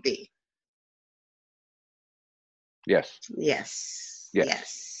that might be. Yes. Okay.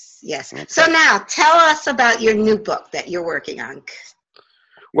 So now tell us about your new book that you're working on.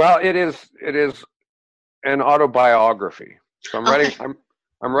 Well, it is an autobiography. So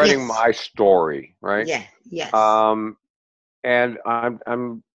I'm writing my story, right? Yeah. Yes. And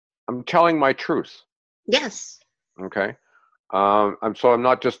I'm telling my truth. Yes. Okay. I'm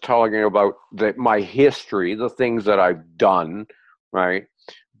not just telling you about my history, the things that I've done, right?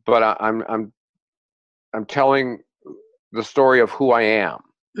 But I'm telling the story of who I am.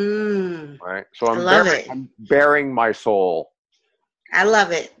 Right. So I'm bearing my soul. I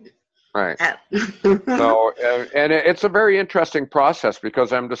love it. Right. So, and it's a very interesting process,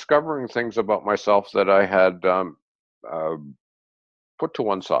 because I'm discovering things about myself that I had put to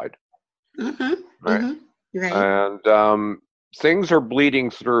one side. Mm-hmm. Right. Mm-hmm. Right. And things are bleeding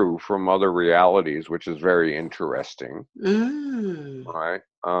through from other realities, which is very interesting. Right.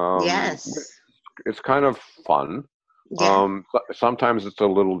 Yes. It's kind of fun. Yeah. Sometimes it's a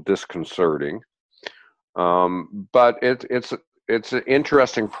little disconcerting. But it's an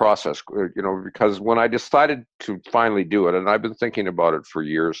interesting process, because when I decided to finally do it, and I've been thinking about it for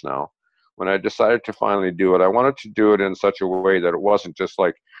years now, when I decided to finally do it, I wanted to do it in such a way that it wasn't just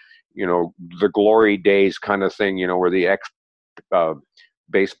like, the glory days kind of thing, where the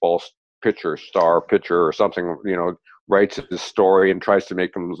baseball star pitcher or something, writes his story and tries to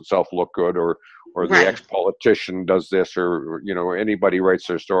make himself look good, or the right. ex-politician does this, or anybody writes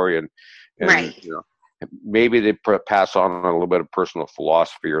their story and right. Maybe they pass on a little bit of personal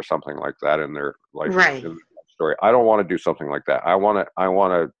philosophy or something like that in their life right. story. I don't want to do something like that. I want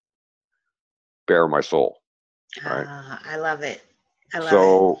to bare my soul. Right. I love it.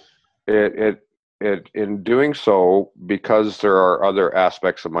 So it in doing so, because there are other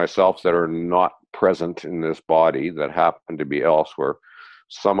aspects of myself that are not present in this body that happen to be elsewhere,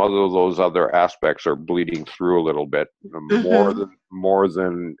 some of those other aspects are bleeding through a little bit more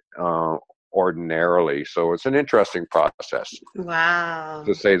than ordinarily. So it's an interesting process. Wow.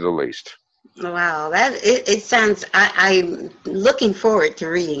 To say the least. Wow, that it sounds. I'm looking forward to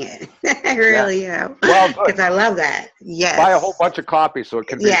reading it. I really am. Well, because I love that. Yes. Buy a whole bunch of copies so it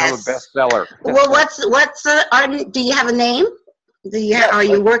can become a bestseller. Well, what's do you have a name? Are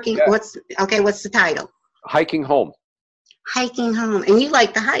you working? Yeah. What's the title? Hiking Home. Hiking Home, and you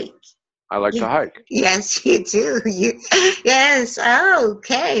like to hike. I like to hike. Yes, you do. Yes.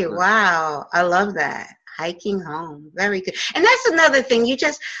 Okay. Wow. I love that. Hiking home. Very good. And that's another thing. You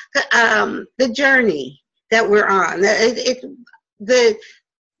just, the journey that we're on.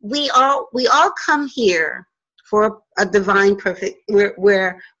 We all come here for a divine perfect.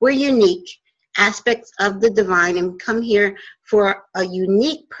 We're unique aspects of the divine, and come here for a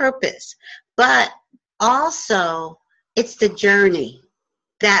unique purpose. But also, it's the journey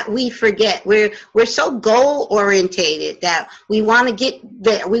that we forget. We're so goal orientated that we want to get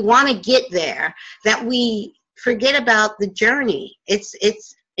there. We want to get there that we forget about the journey. It's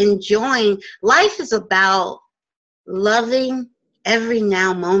enjoying. Life is about loving every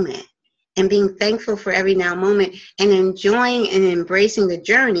now moment and being thankful for every now moment and enjoying and embracing the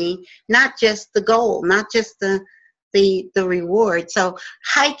journey, not just the goal, not just the reward. So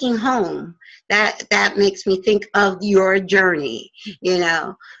hiking home, that makes me think of your journey,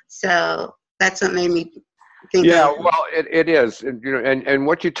 So that's what made me think. Yeah, well, it is, and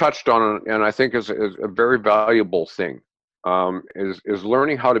what you touched on, and I think is a very valuable thing, is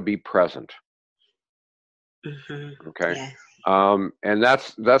learning how to be present. Mm-hmm. Okay, Yeah. and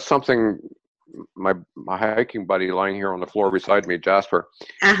that's something my hiking buddy lying here on the floor beside me, Jasper,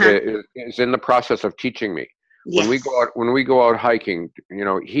 is in the process of teaching me. Yes. When we go out hiking,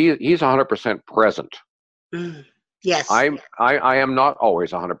 he's 100% present. Mm. Yes. I am not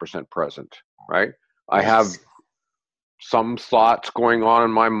always 100% present, right? I have some thoughts going on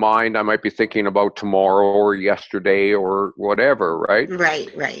in my mind. I might be thinking about tomorrow or yesterday or whatever, right?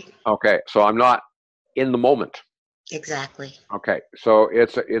 Right. Okay, so I'm not in the moment. Exactly. Okay, so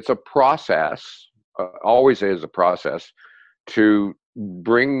it's a process, always is a process, to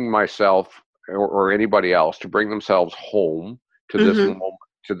bring myself or anybody else to bring themselves home to this moment,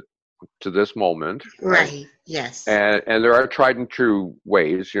 to this moment. Right. Yes. And there are tried and true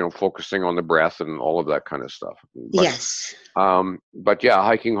ways, focusing on the breath and all of that kind of stuff. But, yes. But yeah,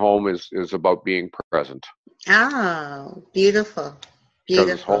 hiking home is about being present. Oh, beautiful.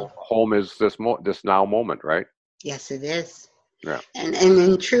 Because home is this now moment, right? Yes, it is. Yeah. And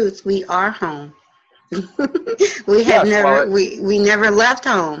in truth, we are home. We never left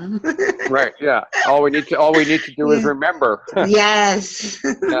home. Right. Yeah. All we need to do is remember. Yes.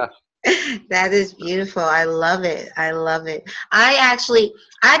 Yeah. That is beautiful. I love it. I've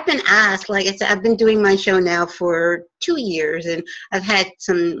been asked, like I said, I've been doing my show now for 2 years, and I've had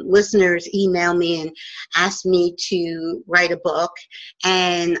some listeners email me and ask me to write a book.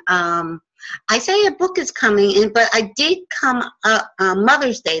 And I say a book is coming, but I did come up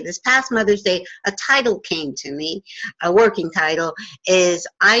Mother's Day, this past Mother's Day, a title came to me, a working title, is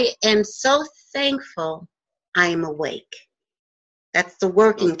I Am So Thankful I Am Awake. That's the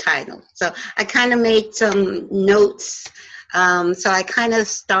working title. So I kind of made some notes. So I kind of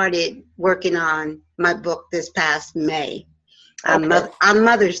started working on my book this past May on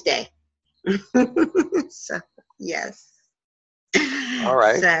Mother's Day. So, yes. All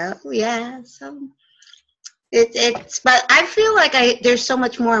right. So, yeah. So but I feel like there's so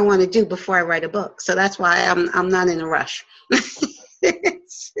much more I want to do before I write a book. So that's why I'm not in a rush.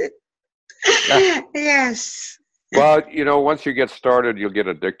 Yes. Well, once you get started, you'll get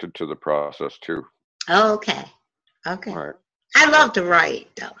addicted to the process too. Oh, okay. All right. I love to write,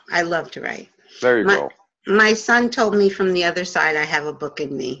 though. I love to write. There you go. My son told me from the other side I have a book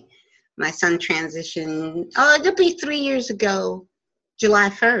in me. My son transitioned, it'll be 3 years ago, July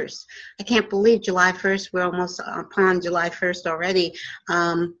 1st. I can't believe July 1st. We're almost upon July 1st already.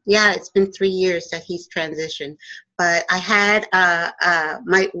 Yeah, it's been 3 years that he's transitioned. But I had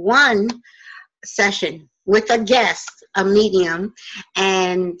my one session with a guest, a medium,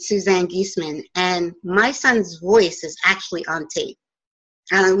 and Suzanne Giesman. And my son's voice is actually on tape.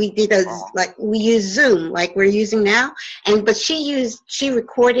 We did we use Zoom like we're using now, but she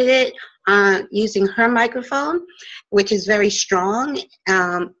recorded it using her microphone, which is very strong,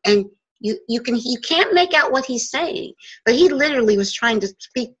 and you can't make out what he's saying, but he literally was trying to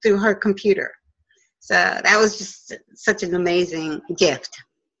speak through her computer. So that was just such an amazing gift.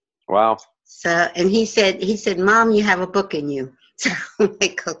 Wow. So, and he said, Mom, you have a book in you. So I'm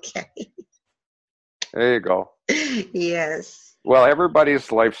like, okay. There you go. Yes. Well,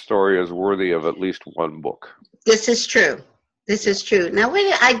 everybody's life story is worthy of at least one book. This is true. Now,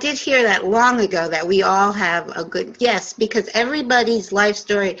 I did hear that long ago that we all have a good, yes, because everybody's life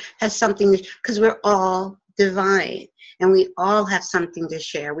story has something, because we're all divine and we all have something to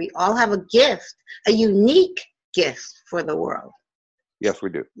share. We all have a gift, a unique gift for the world. Yes, we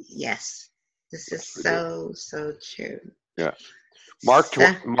do. Yes. This is so true. Yeah. Mark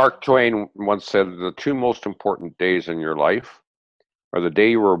Twain once said, the two most important days in your life are the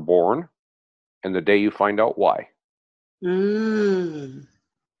day you were born and the day you find out why.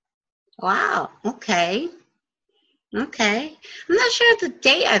 Wow. Okay. I'm not sure the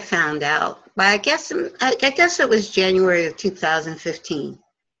day I found out, but I guess it was January of 2015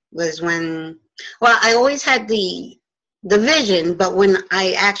 was when, well, I always had the vision, but when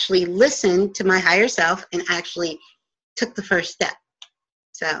I actually listened to my higher self and actually took the first step.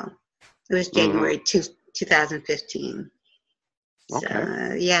 So it was January 2015. Okay.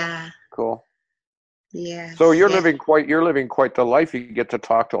 So, yeah. Cool. Yes. So you're yes. living quite the life. You get to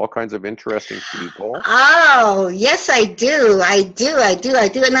talk to all kinds of interesting people. Oh, yes, I do. I do.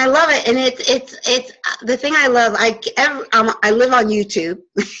 And I love it. And it's the thing I love. I live on YouTube,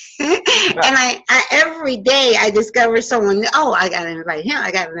 and I every day I discover someone. Oh, I got to invite him.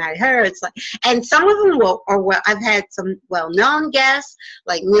 I got to invite her. It's like, and some of them I've had some well-known guests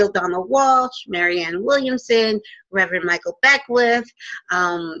like Neil Donald Walsh, Marianne Williamson, Reverend Michael Beckwith,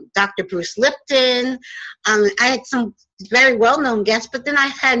 Dr. Bruce Lipton. I had some very well-known guests, but then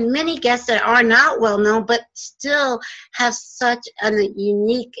I've had many guests that are not well-known, but still have such a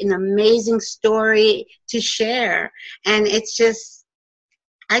unique and amazing story to share. And it's just,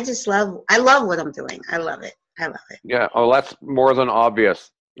 I love what I'm doing. I love it. Yeah. Oh, that's more than obvious.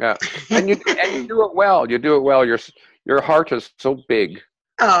 Yeah. And you do it well. You do it well. Your heart is so big.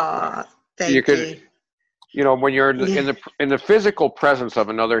 Oh, thank you. You know, when you're in the physical presence of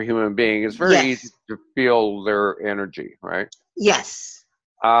another human being, it's very easy to feel their energy, right? Yes.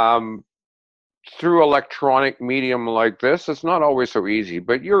 Through electronic medium like this, it's not always so easy,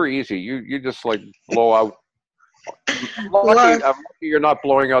 but you're easy. You just like blow out. I'm lucky you're not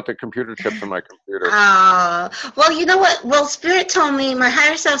blowing out the computer chips in my computer. Well, you know what? Well, Spirit told me, my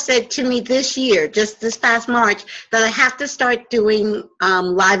higher self said to me this year, just this past March, that I have to start doing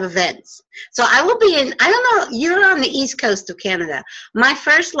live events. So I will be I don't know, you're on the East Coast of Canada. My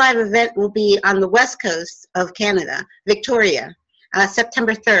first live event will be on the West Coast of Canada, Victoria,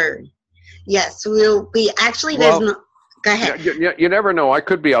 September 3rd. Yes, we'll be, actually, go ahead. You never know. I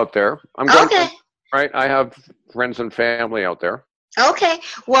could be out there. Okay. Right, I have friends and family out there. Okay,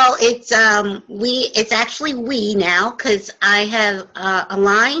 well, it's actually we now, because I have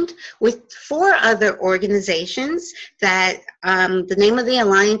aligned with 4 other organizations that the name of the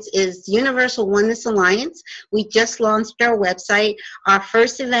alliance is Universal Oneness Alliance. We just launched our website. Our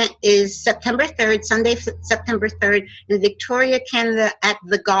first event is September 3rd, Sunday, September 3rd, in Victoria, Canada, at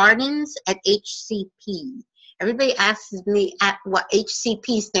the Gardens at HCP. Everybody asks me at what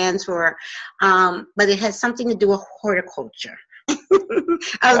HCP stands for, but it has something to do with horticulture.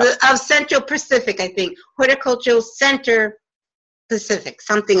 of Central Pacific, I think. Horticultural Center Pacific,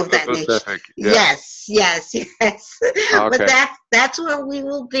 something of that nature. Yeah. Yes. Okay. But that's where we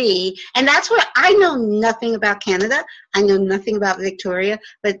will be. And that's where I know nothing about Canada. I know nothing about Victoria,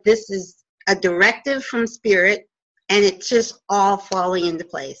 but this is a directive from Spirit, and it's just all falling into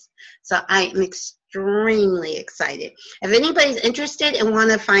place. So I am extremely excited. If anybody's interested and want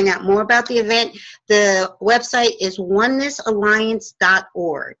to find out more about the event, the website is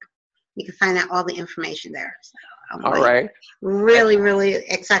oneness.alliance.org. You can find out all the information there. So I'm really, really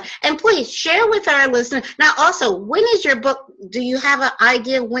excited. And please share with our listeners. Now, also, when is your book? Do you have an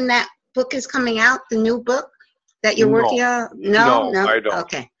idea when that book is coming out, the new book that you're working on? No, I don't.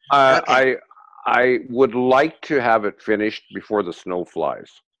 Okay. I would like to have it finished before the snow flies.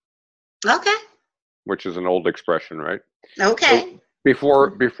 Okay. Which is an old expression, right? Okay. So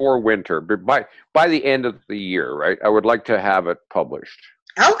before winter, by the end of the year, right? I would like to have it published.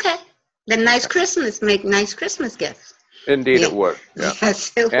 Okay. Then nice Christmas, make nice Christmas gifts. Indeed, it would. Yeah.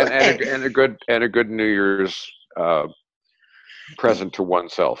 Yes, it would. And a good New Year's present to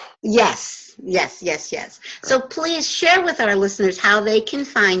oneself. Yes. So please share with our listeners how they can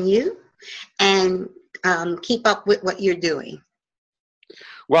find you and keep up with what you're doing.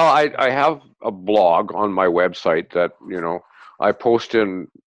 Well, I have a blog on my website that, I post in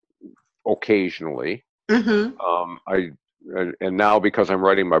occasionally. Mm-hmm. And now, because I'm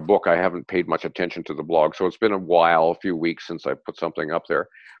writing my book, I haven't paid much attention to the blog. So it's been a few weeks since I put something up there.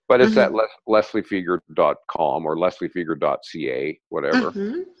 But it's at lesliefieger.com or lesliefieger.ca, whatever.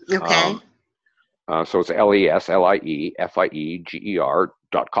 Mm-hmm. Okay. So it's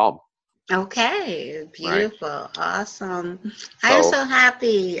LESLIEFIEGER.com. Okay, beautiful, right. Awesome. I am so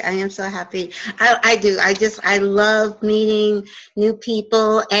happy. I love meeting new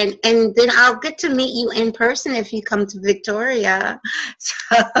people, and then I'll get to meet you in person if you come to Victoria.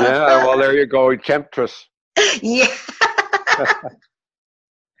 So. Yeah, well, there you go, Temptress. Yeah.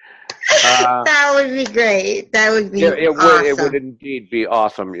 That would be great. That would be awesome. It would indeed be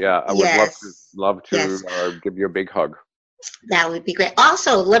awesome. Yeah, I would love to give you a big hug. That would be great.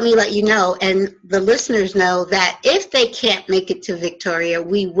 Also, let me let you know, and the listeners know, that if they can't make it to Victoria,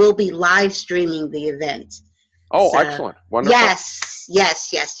 we will be live streaming the event. Oh, excellent. Wonderful. Yes.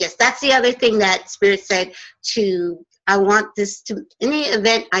 That's the other thing that Spirit said I want this to, any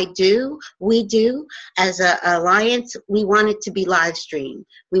event we do as an alliance, we want it to be live streamed.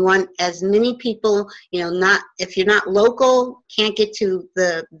 We want as many people, if you're not local, can't get to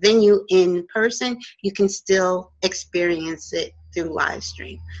the venue in person, you can still experience it through live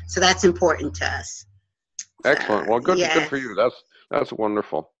stream. So that's important to us. Excellent. Well, good Yes, for you. That's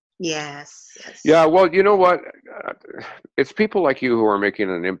wonderful. yes, yes. Yeah, well, you know what? It's people like you who are making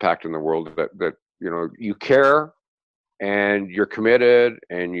an impact in the world that you care and you're committed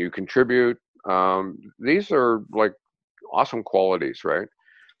and you contribute. These are like awesome qualities, right?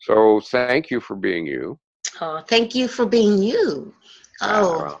 So thank you for being you. Oh, thank you for being you.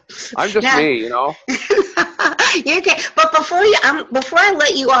 Oh, Well, I'm just now me, you know. you okay. But before I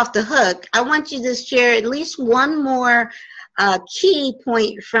let you off the hook, I want you to share at least one more key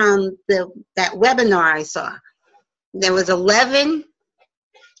point from that webinar I saw. There was 11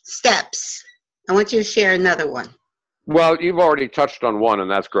 steps. I want you to share another one. Well, you've already touched on one,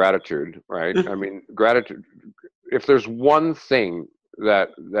 and that's gratitude, right? I mean, gratitude. If there's one thing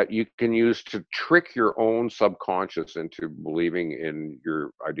that you can use to trick your own subconscious into believing in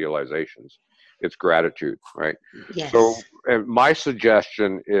your idealizations, it's gratitude, right? Yes. So my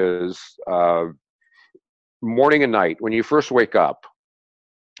suggestion is morning and night, when you first wake up,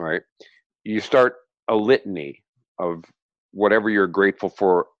 right, you start a litany of whatever you're grateful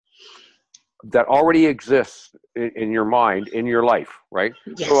for that already exists in your mind, in your life, right?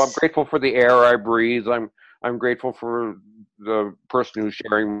 Yes. So I'm grateful for the air I breathe. I'm grateful for the person who's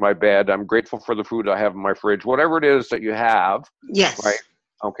sharing my bed. I'm grateful for the food I have in my fridge. Whatever it is that you have, yes, right?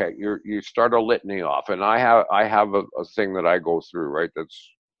 Okay, you start a litany off, and I have a thing that I go through, right? That's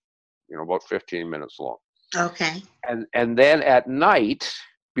about 15 minutes long. Okay. And then at night,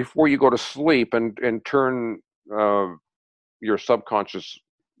 before you go to sleep, and turn your subconscious,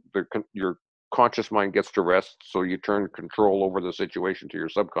 your conscious mind gets to rest, so you turn control over the situation to your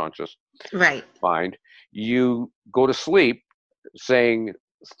subconscious mind. You go to sleep saying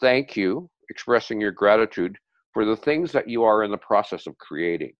thank you, expressing your gratitude for the things that you are in the process of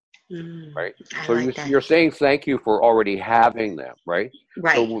creating, right? So you're saying thank you for already having them, right?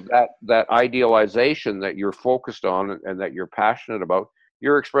 So that idealization that you're focused on and that you're passionate about,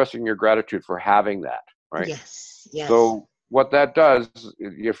 you're expressing your gratitude for having that, right? Yes, yes. So what that does,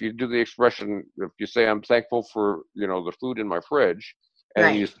 if you do the expression, if you say I'm thankful for the food in my fridge, and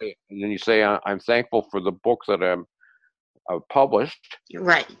then you say I'm thankful for the book that I've published,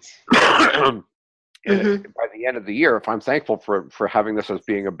 right? And by the end of the year, if I'm thankful for having this as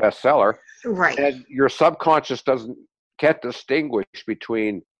being a bestseller, right, and your subconscious can't distinguish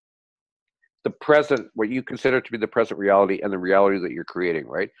between the present, what you consider to be the present reality, and the reality that you're creating,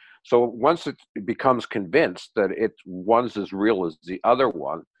 right? So once it becomes convinced that one's as real as the other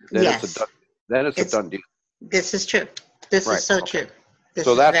one, then it's a done deal. This is true. This is so true.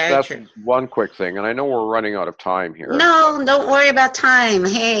 So that's one quick thing, and I know we're running out of time here. No, don't worry about time.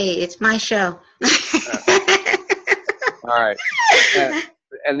 Hey, it's my show. All right.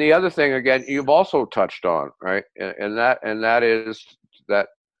 And the other thing, again, you've also touched on, right? And that is that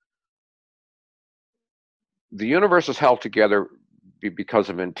the universe is held together because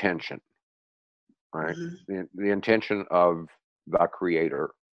of intention, right? The intention of the creator,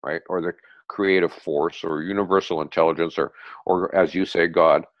 right? Or the creative force, or universal intelligence, or as you say,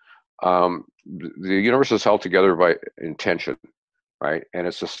 God. The universe is held together by intention, right? And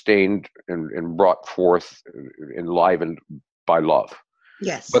it's sustained and brought forth, enlivened by love.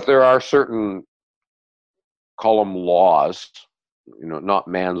 Yes. But there are certain, call them laws, not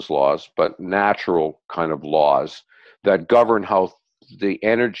man's laws, but natural kind of laws that govern how the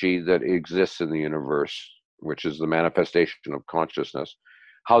energy that exists in the universe, which is the manifestation of consciousness,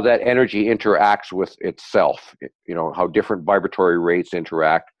 how that energy interacts with itself, how different vibratory rates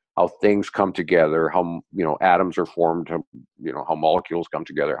interact, how things come together, how, atoms are formed, how molecules come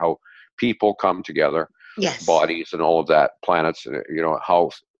together, how people come together, yes, bodies and all of that, planets, how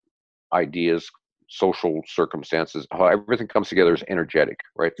ideas, social circumstances, how everything comes together is energetic,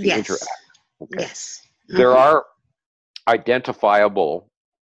 right? The interact. Okay. Yes. There are identifiable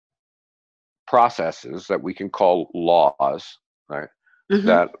processes that we can call laws, right?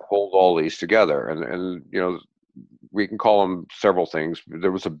 That hold all these together, and we can call them several things.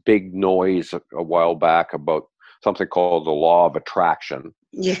 There was a big noise a while back about something called the law of attraction,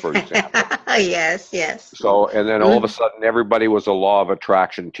 for example. Yes. So, and then all of a sudden, everybody was a law of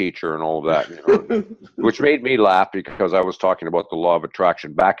attraction teacher and all of that, which made me laugh because I was talking about the law of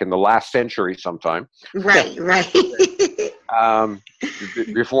attraction back in the last century sometime. Right.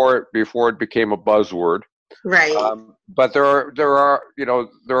 Before it became a buzzword. Right. But there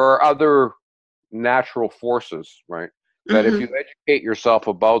are other natural forces, right? That if you educate yourself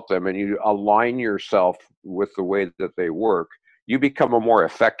about them and you align yourself with the way that they work, you become a more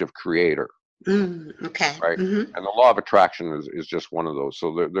effective creator. Okay. Right. And the law of attraction is just one of those.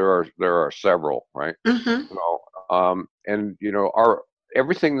 So there are several, right? And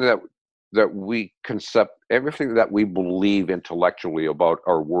everything that that we everything that we believe intellectually about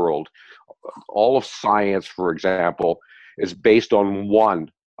our world, all of science, for example, is based on one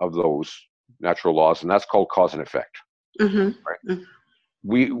of those natural laws, and that's called cause and effect. Mm-hmm. Right? Mm-hmm.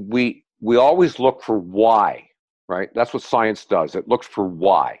 We always look for why, right? That's what science does. It looks for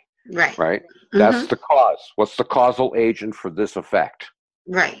why, Right. right? Mm-hmm. That's the cause. What's the causal agent for this effect?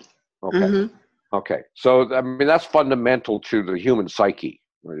 Right. Okay. Mm-hmm. Okay. So, I mean, that's fundamental to the human psyche.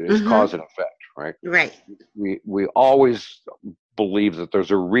 Right? It's Mm-hmm. cause and effect, right? Right. We always believe that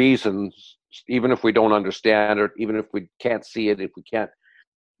there's a reason, even if we don't understand it, even if we can't see it, if we can't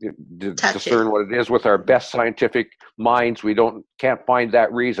discern what it is with our best scientific minds, can't find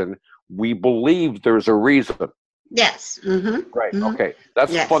that reason. We believe there's a reason. Yes. Mm-hmm. Right. Mm-hmm. Okay.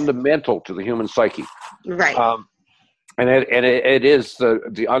 That's fundamental to the human psyche. Right. And it is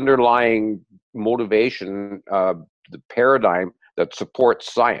the underlying motivation, the paradigm that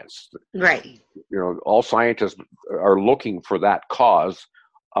supports science. Right. You know, all scientists are looking for that cause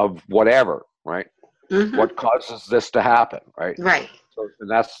of whatever, right? Mm-hmm. What causes this to happen, right? Right. So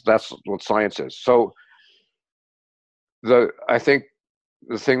that's what science is. So I think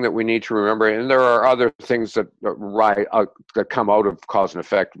the thing that we need to remember, and there are other things that come out of cause and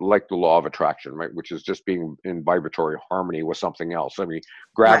effect, like the law of attraction, right, which is just being in vibratory harmony with something else. I mean,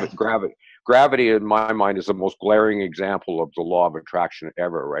 gravity, in my mind, is the most glaring example of the law of attraction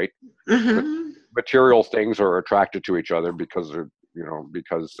ever, right? Mm-hmm. Material things are attracted to each other because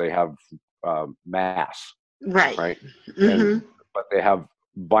they have mass, right? Mm-hmm. But they have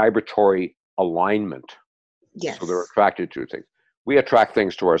vibratory alignment. Yes. So they're attracted to things. We attract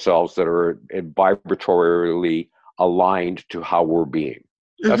things to ourselves that are vibratorily aligned to how we're being.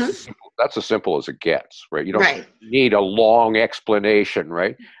 That's as simple as it gets, right? You don't need a long explanation,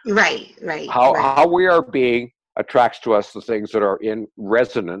 right? Right. How we are being attracts to us the things that are in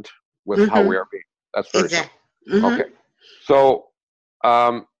resonant with how we are being. That's very simple. Mm-hmm. Okay. So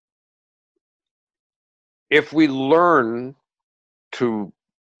if we learn to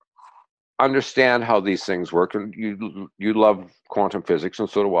understand how these things work, and you love quantum physics, and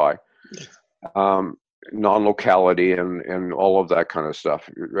so do I. Non-locality and all of that kind of stuff,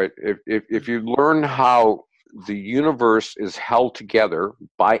 right? If you learn how the universe is held together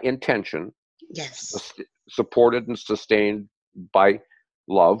by intention, supported and sustained by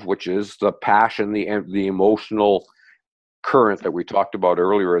love, which is the passion, the emotional current that we talked about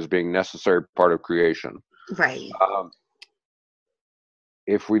earlier as being necessary part of creation, right?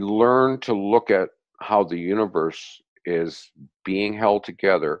 If we learn to look at how the universe is being held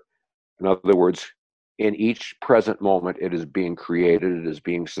together, in other words, in each present moment, it is being created, it is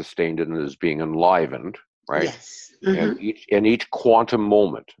being sustained, and it is being enlivened, right? Yes. Mm-hmm. In each quantum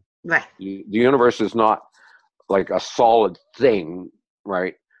moment. Right. The universe is not like a solid thing,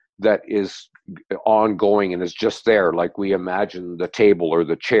 right, that is ongoing and is just there, like we imagine the table or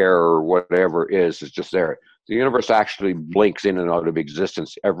the chair or whatever is just there. The universe actually blinks in and out of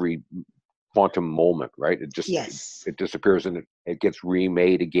existence every quantum moment, right? It just it disappears and it gets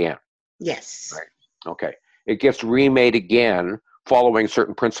remade again. Yes. Right. Okay. It gets remade again following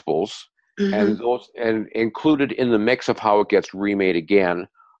certain principles, and included in the mix of how it gets remade again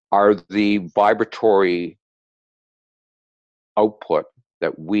are the vibratory output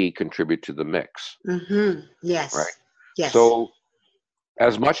that we contribute to the mix. Mm-hmm. Yes. Right. Yes. So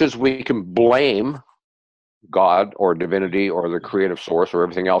as much as we can blame God or divinity or the creative source or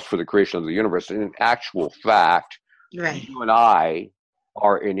everything else for the creation of the universe, in actual fact, you and I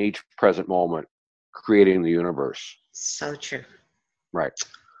are in each present moment creating the universe. So true. Right.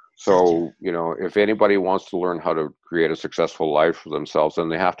 So, if anybody wants to learn how to create a successful life for themselves, then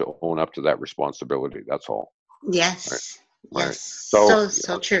they have to own up to that responsibility. That's all. Yes. Right. Yes. Right.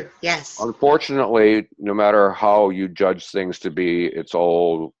 So true. Yes. Unfortunately, no matter how you judge things to be, it's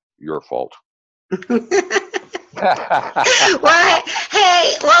all your fault. Well,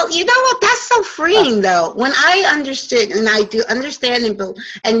 you know what? That's so freeing, though. When I understood, and I do understand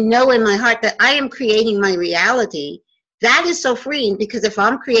and know in my heart that I am creating my reality, that is so freeing, because if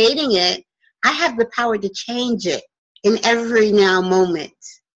I'm creating it, I have the power to change it in every now moment.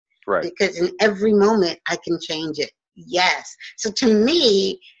 Right. Because in every moment, I can change it. Yes. So to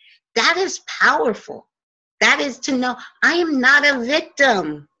me, that is powerful. That is to know I am not a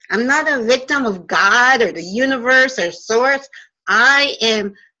victim. I'm not a victim of God or the universe or source. I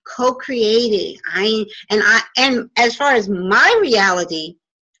am co-creating. And as far as my reality,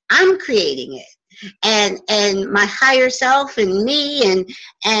 I'm creating it. And my higher self and me,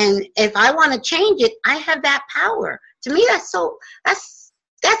 and if I want to change it, I have that power. To me, that's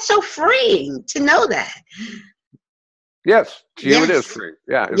so freeing to know that. Yes, to you it is Yes. free.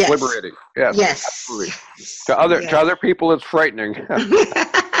 Yeah, it's Yes. liberating. Yes, Yes. absolutely. To other people, it's frightening.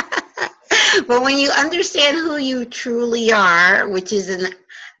 But when you understand who you truly are, which is a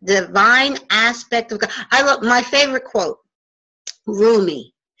divine aspect of God, I love my favorite quote,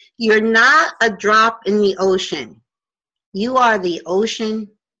 Rumi. You're not a drop in the ocean. You are the ocean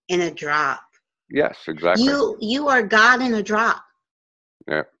in a drop. Yes, exactly. You are God in a drop.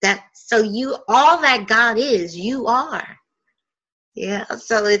 Yeah. All that God is, you are. Yeah.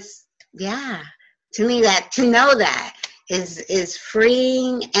 So it's to me to know that is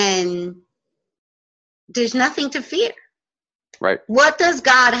freeing, and there's nothing to fear. Right. What does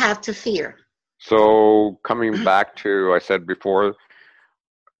God have to fear? So coming back to, I said before,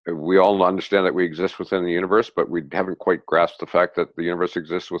 we all understand that we exist within the universe, but we haven't quite grasped the fact that the universe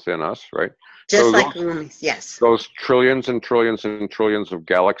exists within us, right? Just so like Rumi's, yes. Those trillions and trillions and trillions of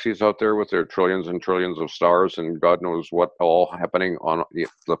galaxies out there with their trillions and trillions of stars, and God knows what all happening on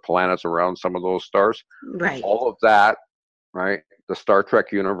the planets around some of those stars. Right. All of that, right? The Star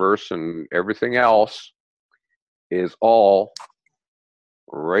Trek universe and everything else is all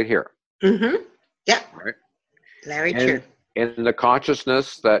right here. Mm-hmm. Yep. Right. Very true. And the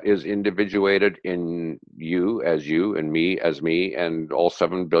consciousness that is individuated in you and me as me and all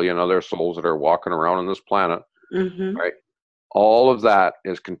 7 billion other souls that are walking around on this planet, right? All of that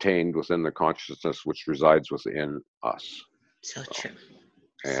is contained within the consciousness which resides within us. So true.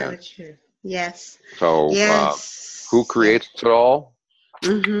 So true. Yes. So yes. Who creates it all?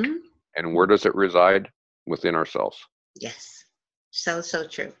 Mm-hmm. And where does it reside? Within ourselves. Yes. So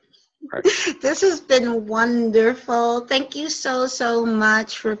true. Right. This has been wonderful. Thank you so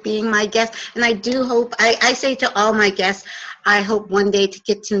much for being my guest. And I do hope, I say to all my guests, I hope one day to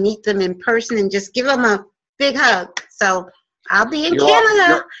get to meet them in person and just give them a big hug. So I'll be in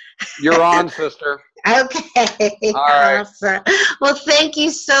Canada. You're on, sister. Okay. All right. Awesome. Well, thank you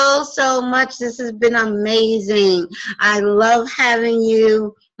so much. This has been amazing. I love having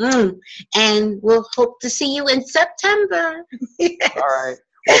you. And we'll hope to see you in September. Yes. All right.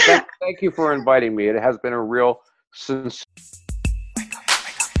 Well, thank you for inviting me. It has been a real sincere.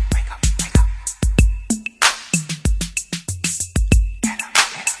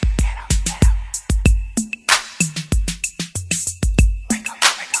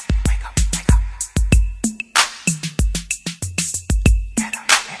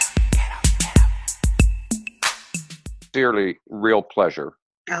 Sincerely, real pleasure.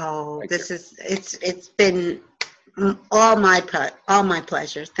 Oh, it's been all my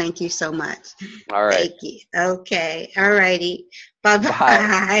pleasure. Thank you so much. All right. Thank you. Okay. All righty. Bye-bye.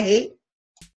 Bye.